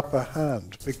getting the upper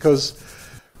hand, because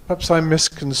perhaps I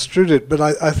misconstrued it, but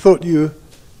I thought you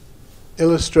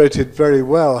illustrated very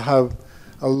well how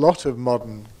a lot of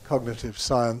modern cognitive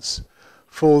science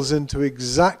falls into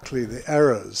exactly the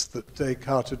errors that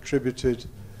Descartes attributed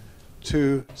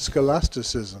to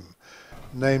scholasticism,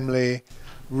 namely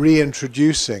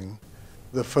reintroducing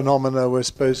the phenomena we're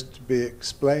supposed to be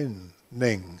explaining.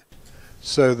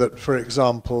 So that, for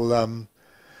example,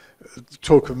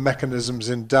 talk of mechanisms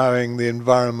endowing the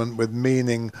environment with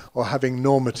meaning or having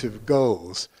normative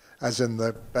goals, as in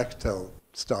the Bechtel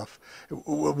stuff,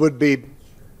 would be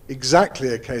exactly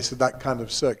a case of that kind of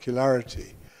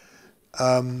circularity,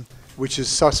 which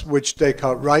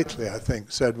Descartes rightly, I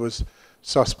think, said was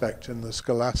suspect in the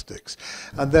scholastics.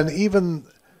 And then even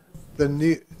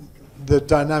the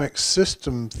dynamic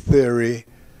system theory,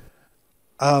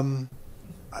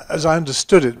 as I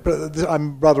understood it, but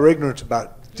I'm rather ignorant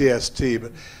about DST,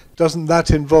 but doesn't that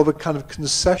involve a kind of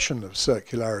concession of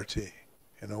circularity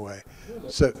in a way?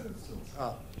 So,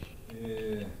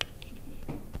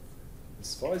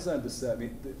 as far as I understand, I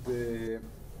mean,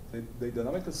 the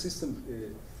dynamical system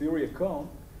theory account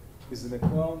is an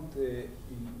account in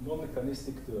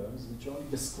non-mechanistic terms which only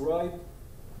describe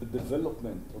the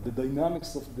development or the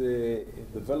dynamics of the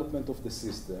development of the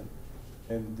system,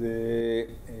 and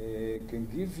can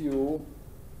give you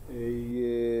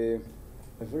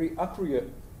a very accurate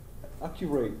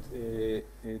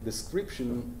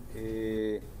description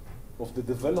of the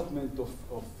development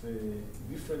of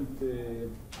different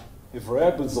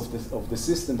variables of the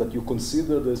system that you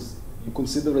consider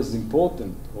as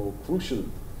important or crucial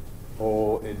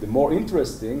or the more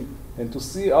interesting, and to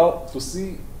see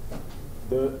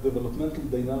the developmental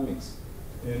dynamics,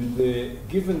 and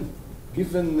given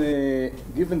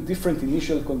different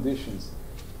initial conditions,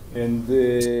 and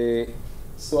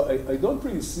so I don't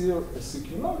really see a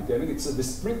circularity. I mean, it's a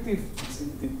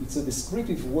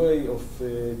descriptive way of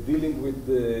dealing with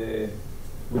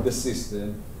the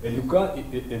system, and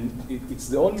it's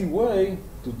the only way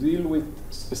to deal with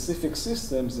specific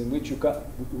systems in which you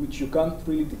can't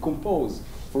really decompose,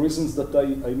 for reasons that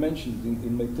I mentioned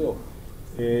in my talk.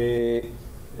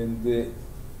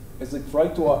 As I try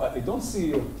to, I don't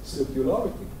see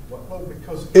circularity. Well,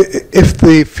 because if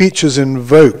the features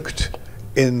invoked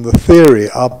in the theory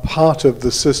are part of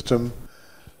the system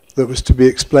that was to be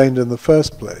explained in the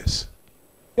first place.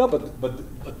 Yeah, but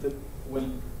well,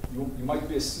 you might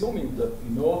be assuming that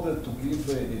in order to give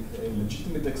a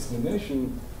legitimate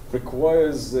explanation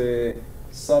requires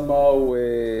somehow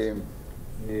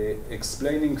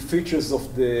explaining features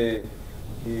of the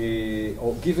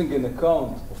or giving an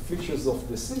account of features of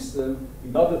the system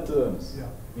in other terms,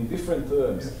 in different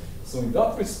terms. Yeah. So in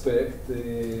that respect,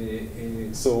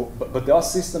 but there are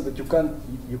systems that you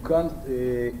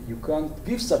can't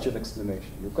give such an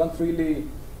explanation. You can't really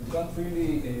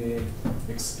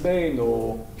explain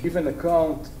or give an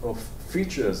account of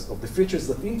the features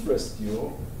that interest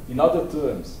you in other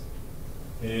terms.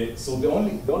 So the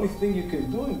only thing you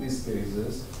can do in these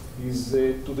cases is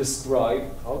to describe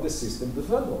how the system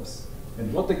develops.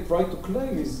 And what they try to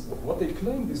claim is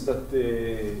that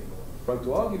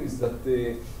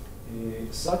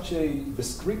such a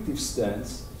descriptive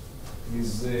stance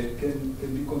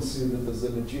can be considered as a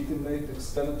legitimate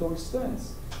explanatory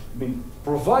stance. I mean,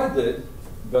 provided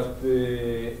that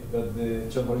the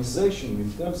generalization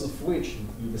in terms of which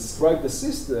you describe the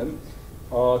system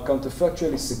are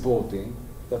counterfactually supporting,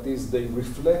 that is, they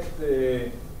reflect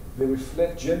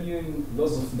genuine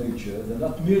laws of nature, they're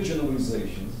not mere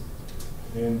generalizations,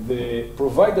 and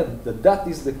provided that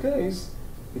is the case,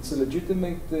 it's a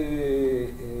legitimate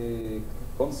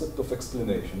concept of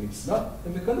explanation. It's not a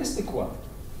mechanistic one.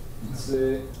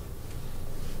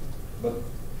 But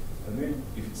I mean,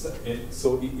 if it's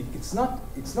so it's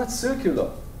not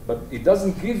circular, but it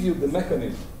doesn't give you the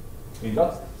mechanism. It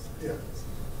does. Yeah.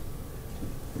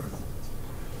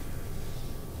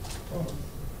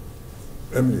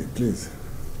 Emily, please.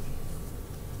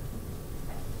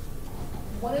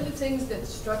 One of the things that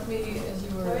struck me as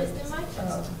you were... Where is the mic?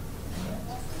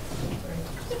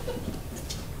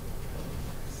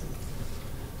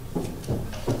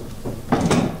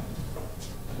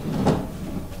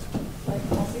 Like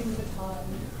passing the time.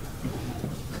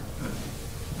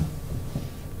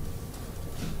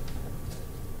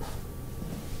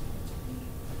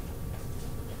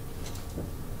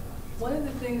 One of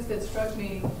the things that struck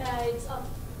me... It's up.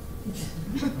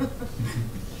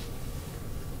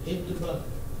 Hit the button.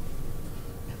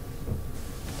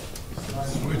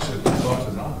 Switch it, the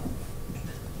button on.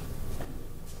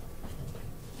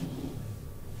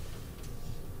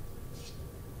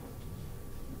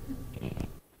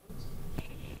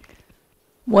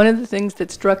 One of the things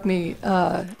that struck me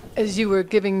as you were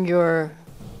giving your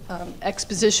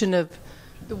exposition of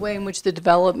the way in which the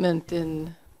development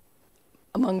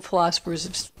among philosophers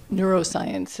of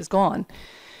neuroscience has gone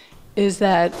is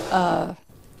that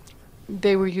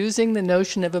they were using the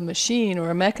notion of a machine or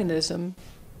a mechanism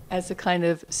as a kind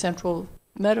of central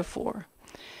metaphor.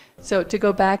 So to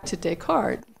go back to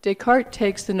Descartes, Descartes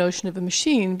takes the notion of a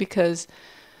machine because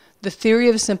the theory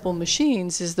of simple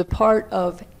machines is the part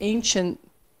of ancient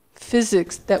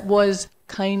physics that was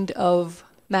kind of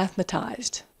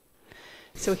mathematized.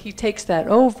 So he takes that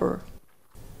over,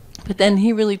 but then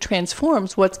he really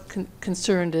transforms what's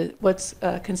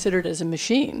considered as a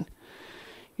machine.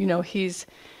 You know, he's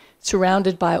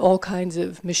surrounded by all kinds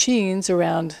of machines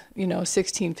around,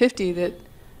 1650 that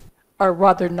are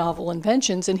rather novel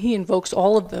inventions, and he invokes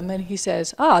all of them, and he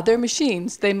says, they're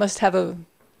machines, they must have a...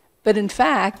 But in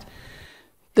fact,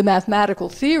 the mathematical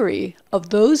theory of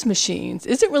those machines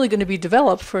isn't really going to be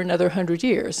developed for another 100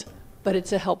 years, but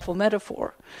it's a helpful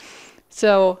metaphor.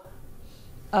 So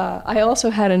I also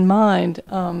had in mind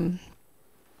Jean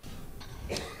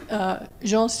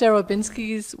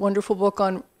Starobinsky's wonderful book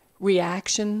on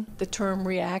reaction, the term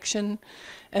reaction,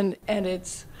 and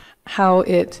it's how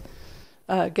it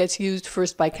gets used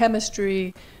first by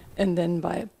chemistry and then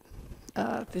by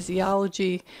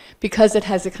physiology, because it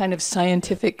has a kind of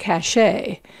scientific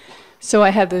cachet. So I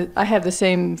have the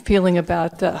same feeling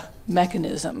about the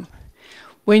mechanism.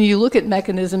 When you look at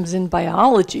mechanisms in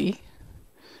biology,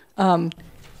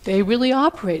 they really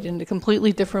operate in a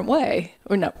completely different way,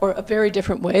 or a very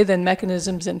different way than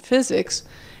mechanisms in physics,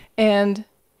 and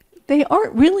they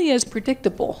aren't really as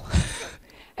predictable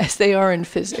as they are in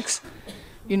physics.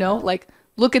 Like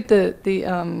look at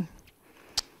the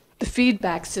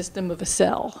feedback system of a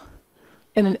cell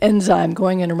and an enzyme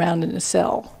going in around in a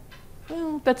cell.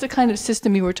 Well, that's the kind of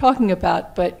system you were talking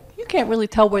about, but you can't really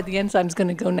tell where the enzyme's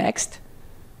going to go next,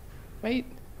 right?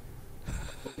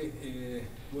 Okay,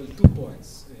 well, 2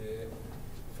 points.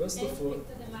 First of all,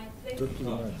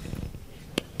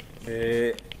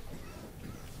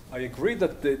 I agree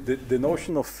that the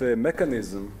notion of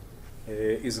mechanism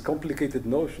is a complicated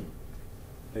notion,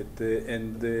 and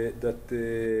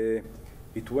that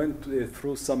it went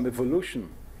through some evolution,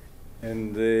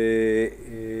 and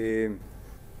there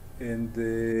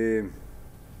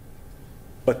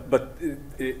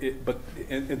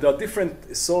are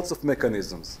different sorts of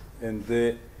mechanisms, and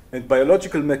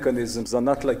biological mechanisms are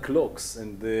not like clocks,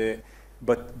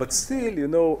 but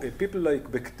still, people like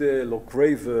Bechtel or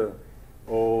Craver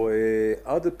or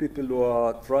other people who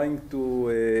are trying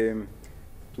to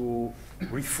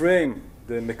reframe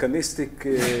the mechanistic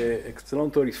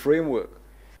explanatory framework,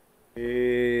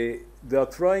 they are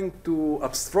trying to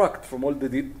abstract from all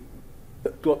the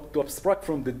to abstract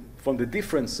from the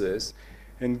differences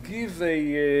and give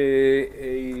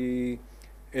an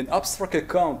abstract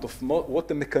account of what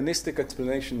the mechanistic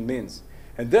explanation means,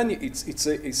 and then it's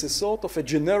a sort of a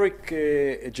generic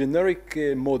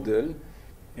model,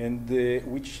 and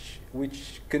which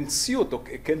can suit or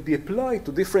can be applied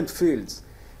to different fields.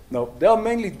 Now they are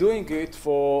mainly doing it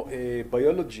for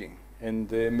biology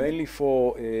and mainly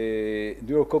for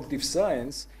neurocognitive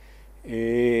science,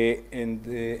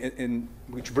 and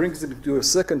which brings me to a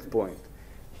second point.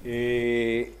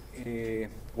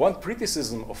 One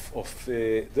criticism of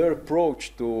their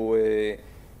approach to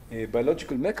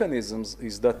biological mechanisms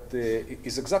is that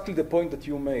is exactly the point that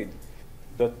you made,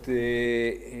 that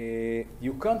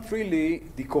you can't really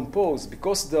decompose,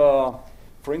 because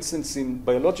for instance, in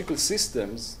biological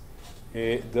systems,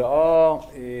 there are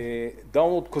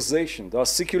downward causation, there are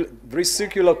very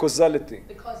circular causality.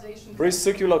 The causation. Very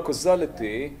circular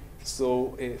causality.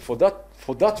 So for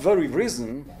that very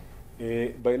reason,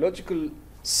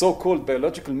 so-called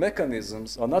biological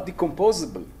mechanisms are not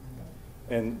decomposable.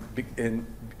 And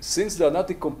since they are not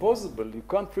decomposable, you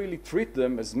can't really treat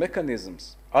them as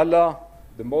mechanisms, a la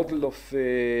the model of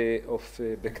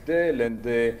Bechdel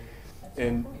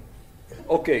and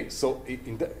okay, so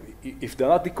if they're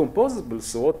not decomposable,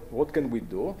 so what can we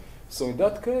do? So in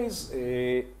that case,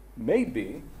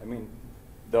 maybe, I mean,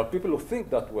 there are people who think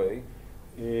that way,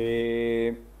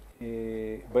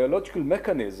 biological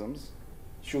mechanisms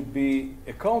should be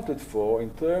accounted for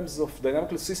in terms of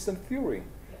dynamical system theory,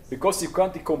 because you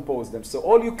can't decompose them. So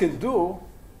all you can do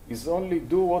is only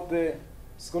do what the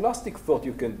scholastic thought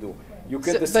you can do. You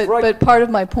can describe. But part of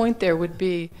my point there would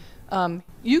be,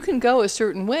 you can go a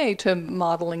certain way to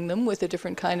modeling them with a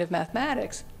different kind of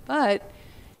mathematics, but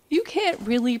you can't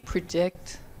really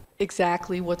predict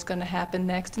exactly what's going to happen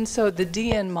next. And so the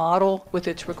DN model, with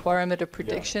its requirement of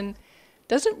prediction,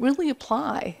 doesn't really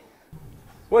apply.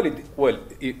 Well,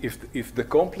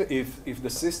 if the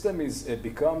system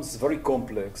becomes very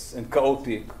complex and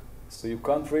chaotic, so you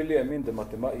can't really. I mean,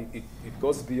 it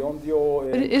goes beyond your.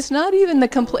 But it's not even the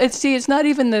it's not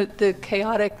even the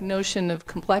chaotic notion of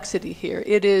complexity here.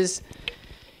 It is,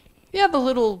 you have a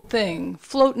little thing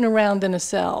floating around in a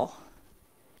cell.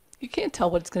 You can't tell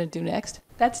what it's going to do next.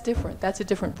 That's different. That's a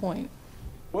different point.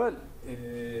 Well,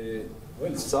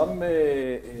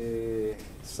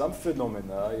 some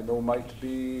phenomena, might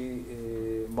be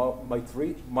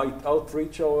might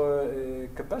outreach our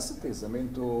capacities. I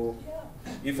mean, to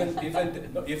even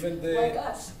the like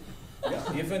us.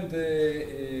 even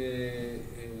the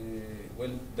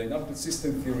dynamical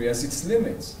system theory has its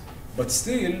limits, but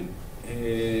still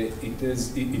it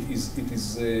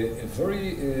is a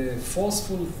very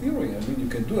forceful theory. I mean, you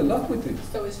can do a lot with it.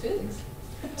 So is physics.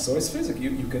 So is physics.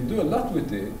 You can do a lot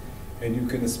with it. And you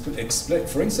can explain,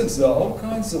 for instance, there are all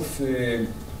kinds of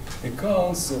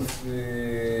accounts of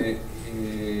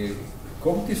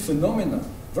cognitive phenomena,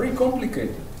 very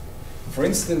complicated. For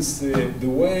instance, the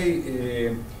way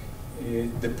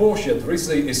the Porsche, there is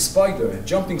a spider, a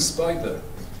jumping spider,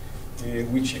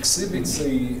 which exhibits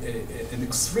an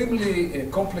extremely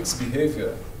complex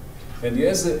behavior. And he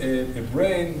has a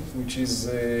brain which is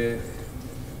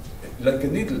like a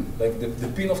needle, like the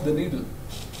pin of the needle.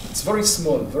 It's very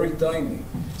small, very tiny.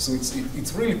 So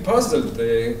it's really puzzled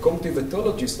the cognitive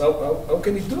ethologists. How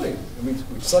can he do it? I mean,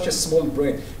 with such a small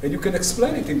brain. And you can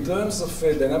explain it in terms of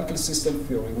dynamical system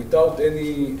theory without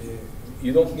any,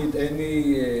 you don't need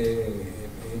any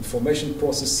information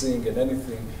processing and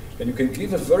anything. And you can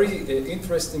give a very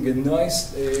interesting and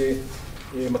nice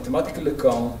mathematical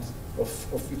account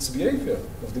of its behavior,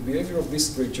 of the behavior of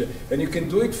this creature. And you can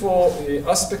do it for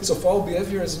aspects of our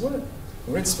behavior as well.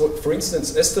 For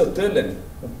instance, Esther Tellen,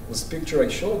 whose picture I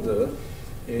showed her,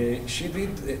 she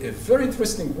did a very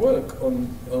interesting work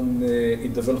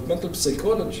in developmental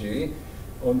psychology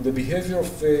on the behavior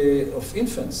of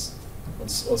infants,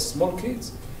 of small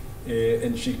kids.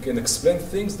 And she can explain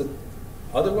things that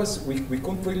otherwise we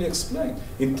couldn't really explain.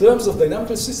 In terms of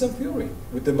dynamical system theory,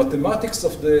 with the mathematics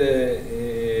of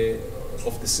the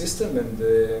system and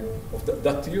of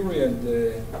that theory, and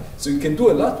so you can do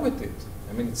a lot with it.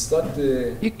 I mean, it's not...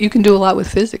 You can do a lot with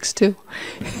physics, too.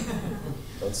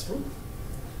 That's true.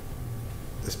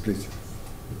 Yes, please.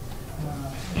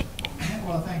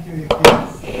 Well, thank you, Yakir.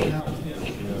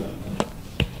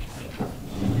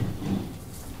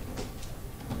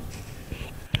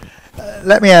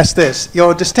 Let me ask this.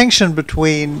 Your distinction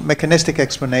between mechanistic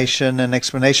explanation and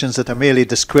explanations that are merely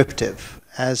descriptive,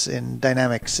 as in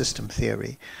dynamic system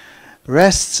theory,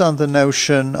 rests on the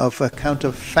notion of a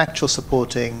counterfactual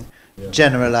supporting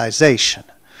generalization.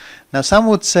 Now, some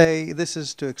would say this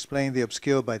is to explain the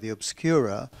obscure by the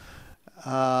obscura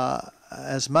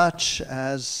as much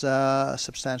as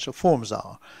substantial forms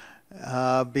are,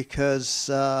 because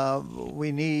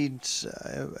we need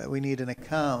an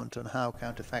account on how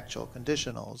counterfactual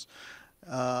conditionals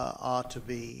are to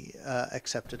be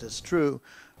accepted as true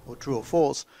or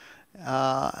false,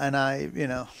 and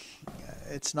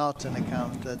it's not an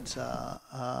account that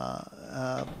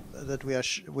we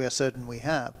are certain we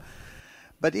have.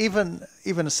 But even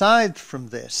aside from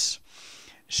this,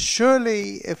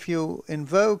 surely if you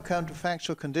invoke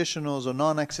counterfactual conditionals or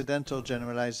non-accidental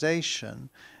generalization,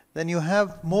 then you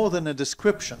have more than a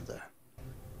description there.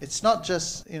 It's not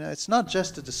just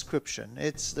a description.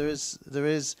 There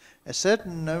is a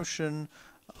certain notion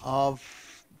of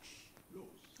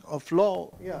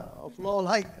law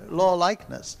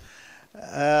likeness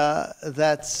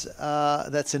that's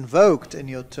invoked in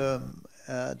your term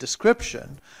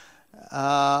description,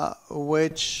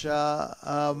 which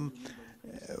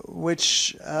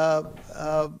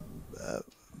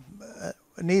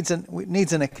needs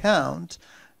an account,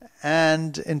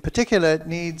 and in particular it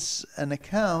needs an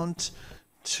account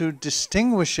to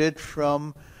distinguish it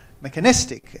from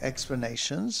mechanistic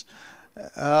explanations,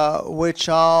 which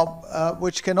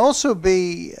can also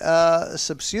be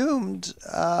subsumed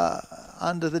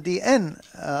under the DN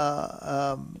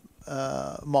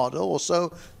model.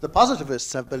 Also, the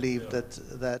positivists have believed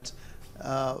that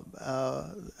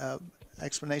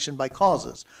explanation by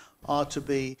causes are to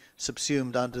be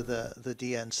subsumed under the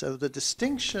DN. So the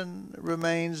distinction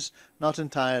remains not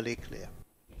entirely clear.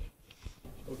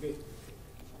 Okay.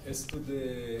 As to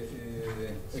the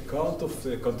account of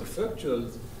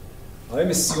counterfactuals,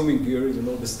 I'm assuming here,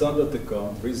 the standard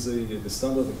account. There is the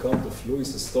standard account of Louis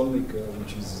Stolniker,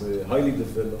 which is highly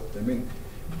developed. I mean,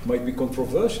 it might be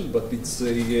controversial, but it's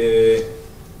a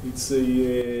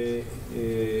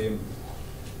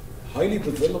highly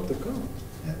developed account,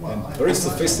 and very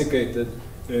sophisticated.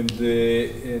 And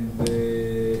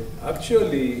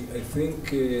actually, I think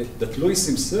that Louis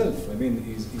himself, I mean,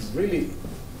 is really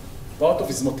part of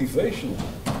his motivation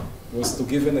was to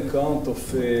give an account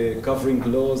of covering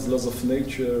laws of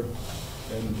nature,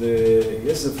 and he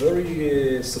has a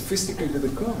very sophisticated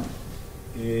account.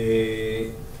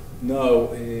 Now,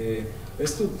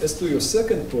 as to your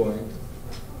second point,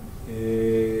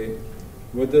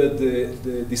 whether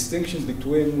the distinction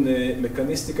between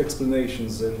mechanistic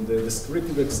explanations and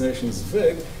descriptive explanations is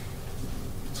vague,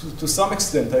 to some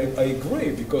extent I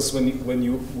agree, because when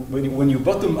you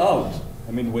bottom out,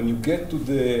 I mean, when you get to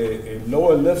the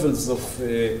lower levels of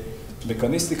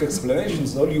mechanistic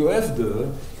explanations, all you have there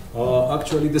are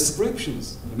actually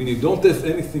descriptions. I mean, you don't have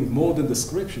anything more than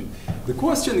description. The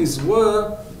question is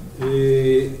where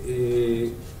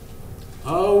you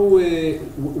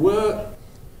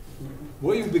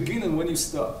begin and when you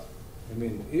start. I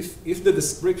mean, if the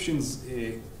descriptions,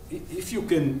 if you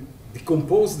can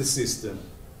decompose the system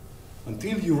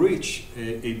until you reach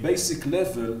a basic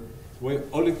level where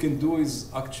all you can do is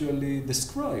actually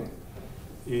describe.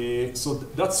 So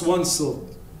that's one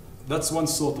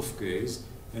sort of case,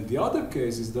 and the other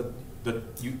case is that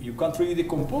you can't really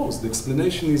decompose. The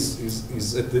explanation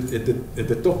is at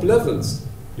the top levels.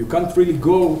 You can't really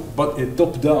go but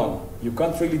top down. You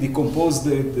can't really decompose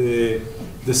the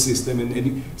system,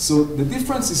 and so the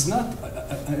difference is not.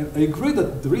 I agree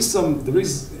that there is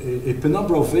a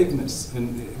penumbra of vagueness,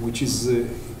 and which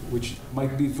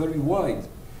might be very wide,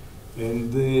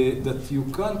 and that you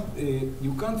can't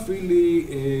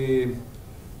really.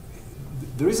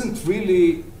 There isn't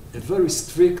really a very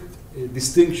strict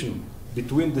distinction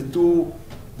between the two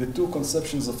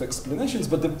conceptions of explanations,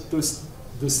 but there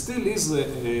still is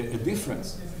a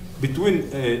difference between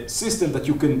a system that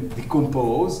you can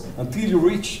decompose until you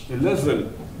reach a level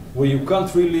where you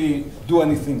can't really do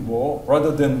anything more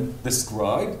rather than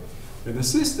describe, and a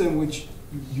system which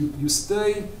you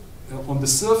stay on the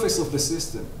surface of the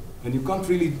system and you can't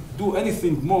really do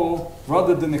anything more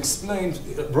rather than explain,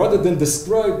 rather than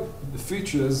describe the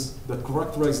features that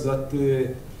characterize that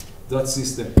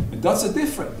system. And that's a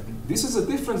difference. This is a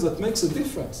difference that makes a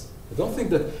difference. I don't think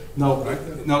that now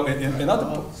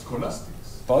another scholastics.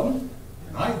 Pardon?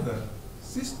 Neither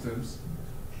systems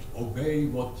obey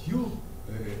what you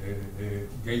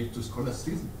gave to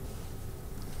scholasticism.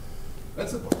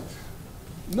 That's the point.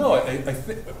 No, I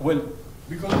think, well,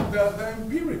 because they're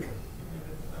empirical.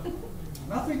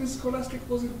 Nothing in scholastic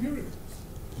was empirical.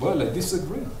 Well, I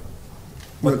disagree.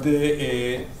 But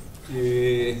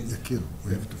Yakir,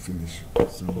 we have to finish.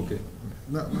 So. Okay.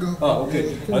 No, go.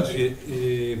 Okay.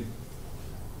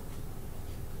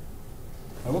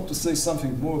 I want to say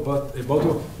something more about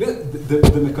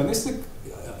the mechanistic.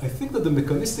 I think that the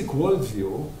mechanistic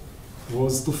worldview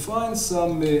was to find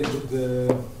some.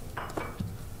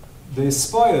 They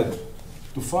aspired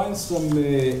to find some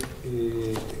a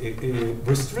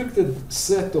restricted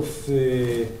set of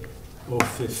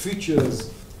features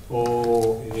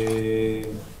or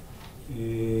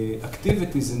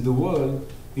activities in the world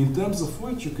in terms of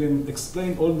which you can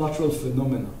explain all natural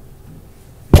phenomena.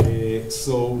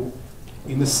 So,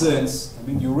 in a sense, I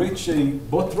mean, you reach a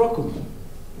rock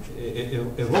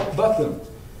bottom,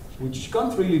 which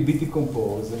can't really be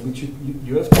decomposed, and which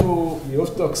you have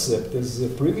to accept as a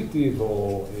primitive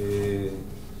or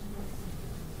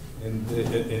and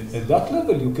at that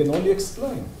level you can only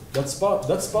explain. That's part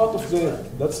of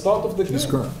the game.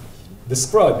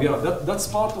 Describe, yeah. That's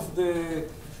part of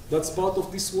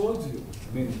this worldview.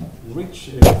 I mean, you reach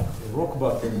a rock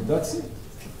bottom. That's it.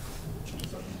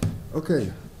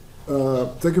 Okay.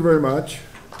 Thank you very much.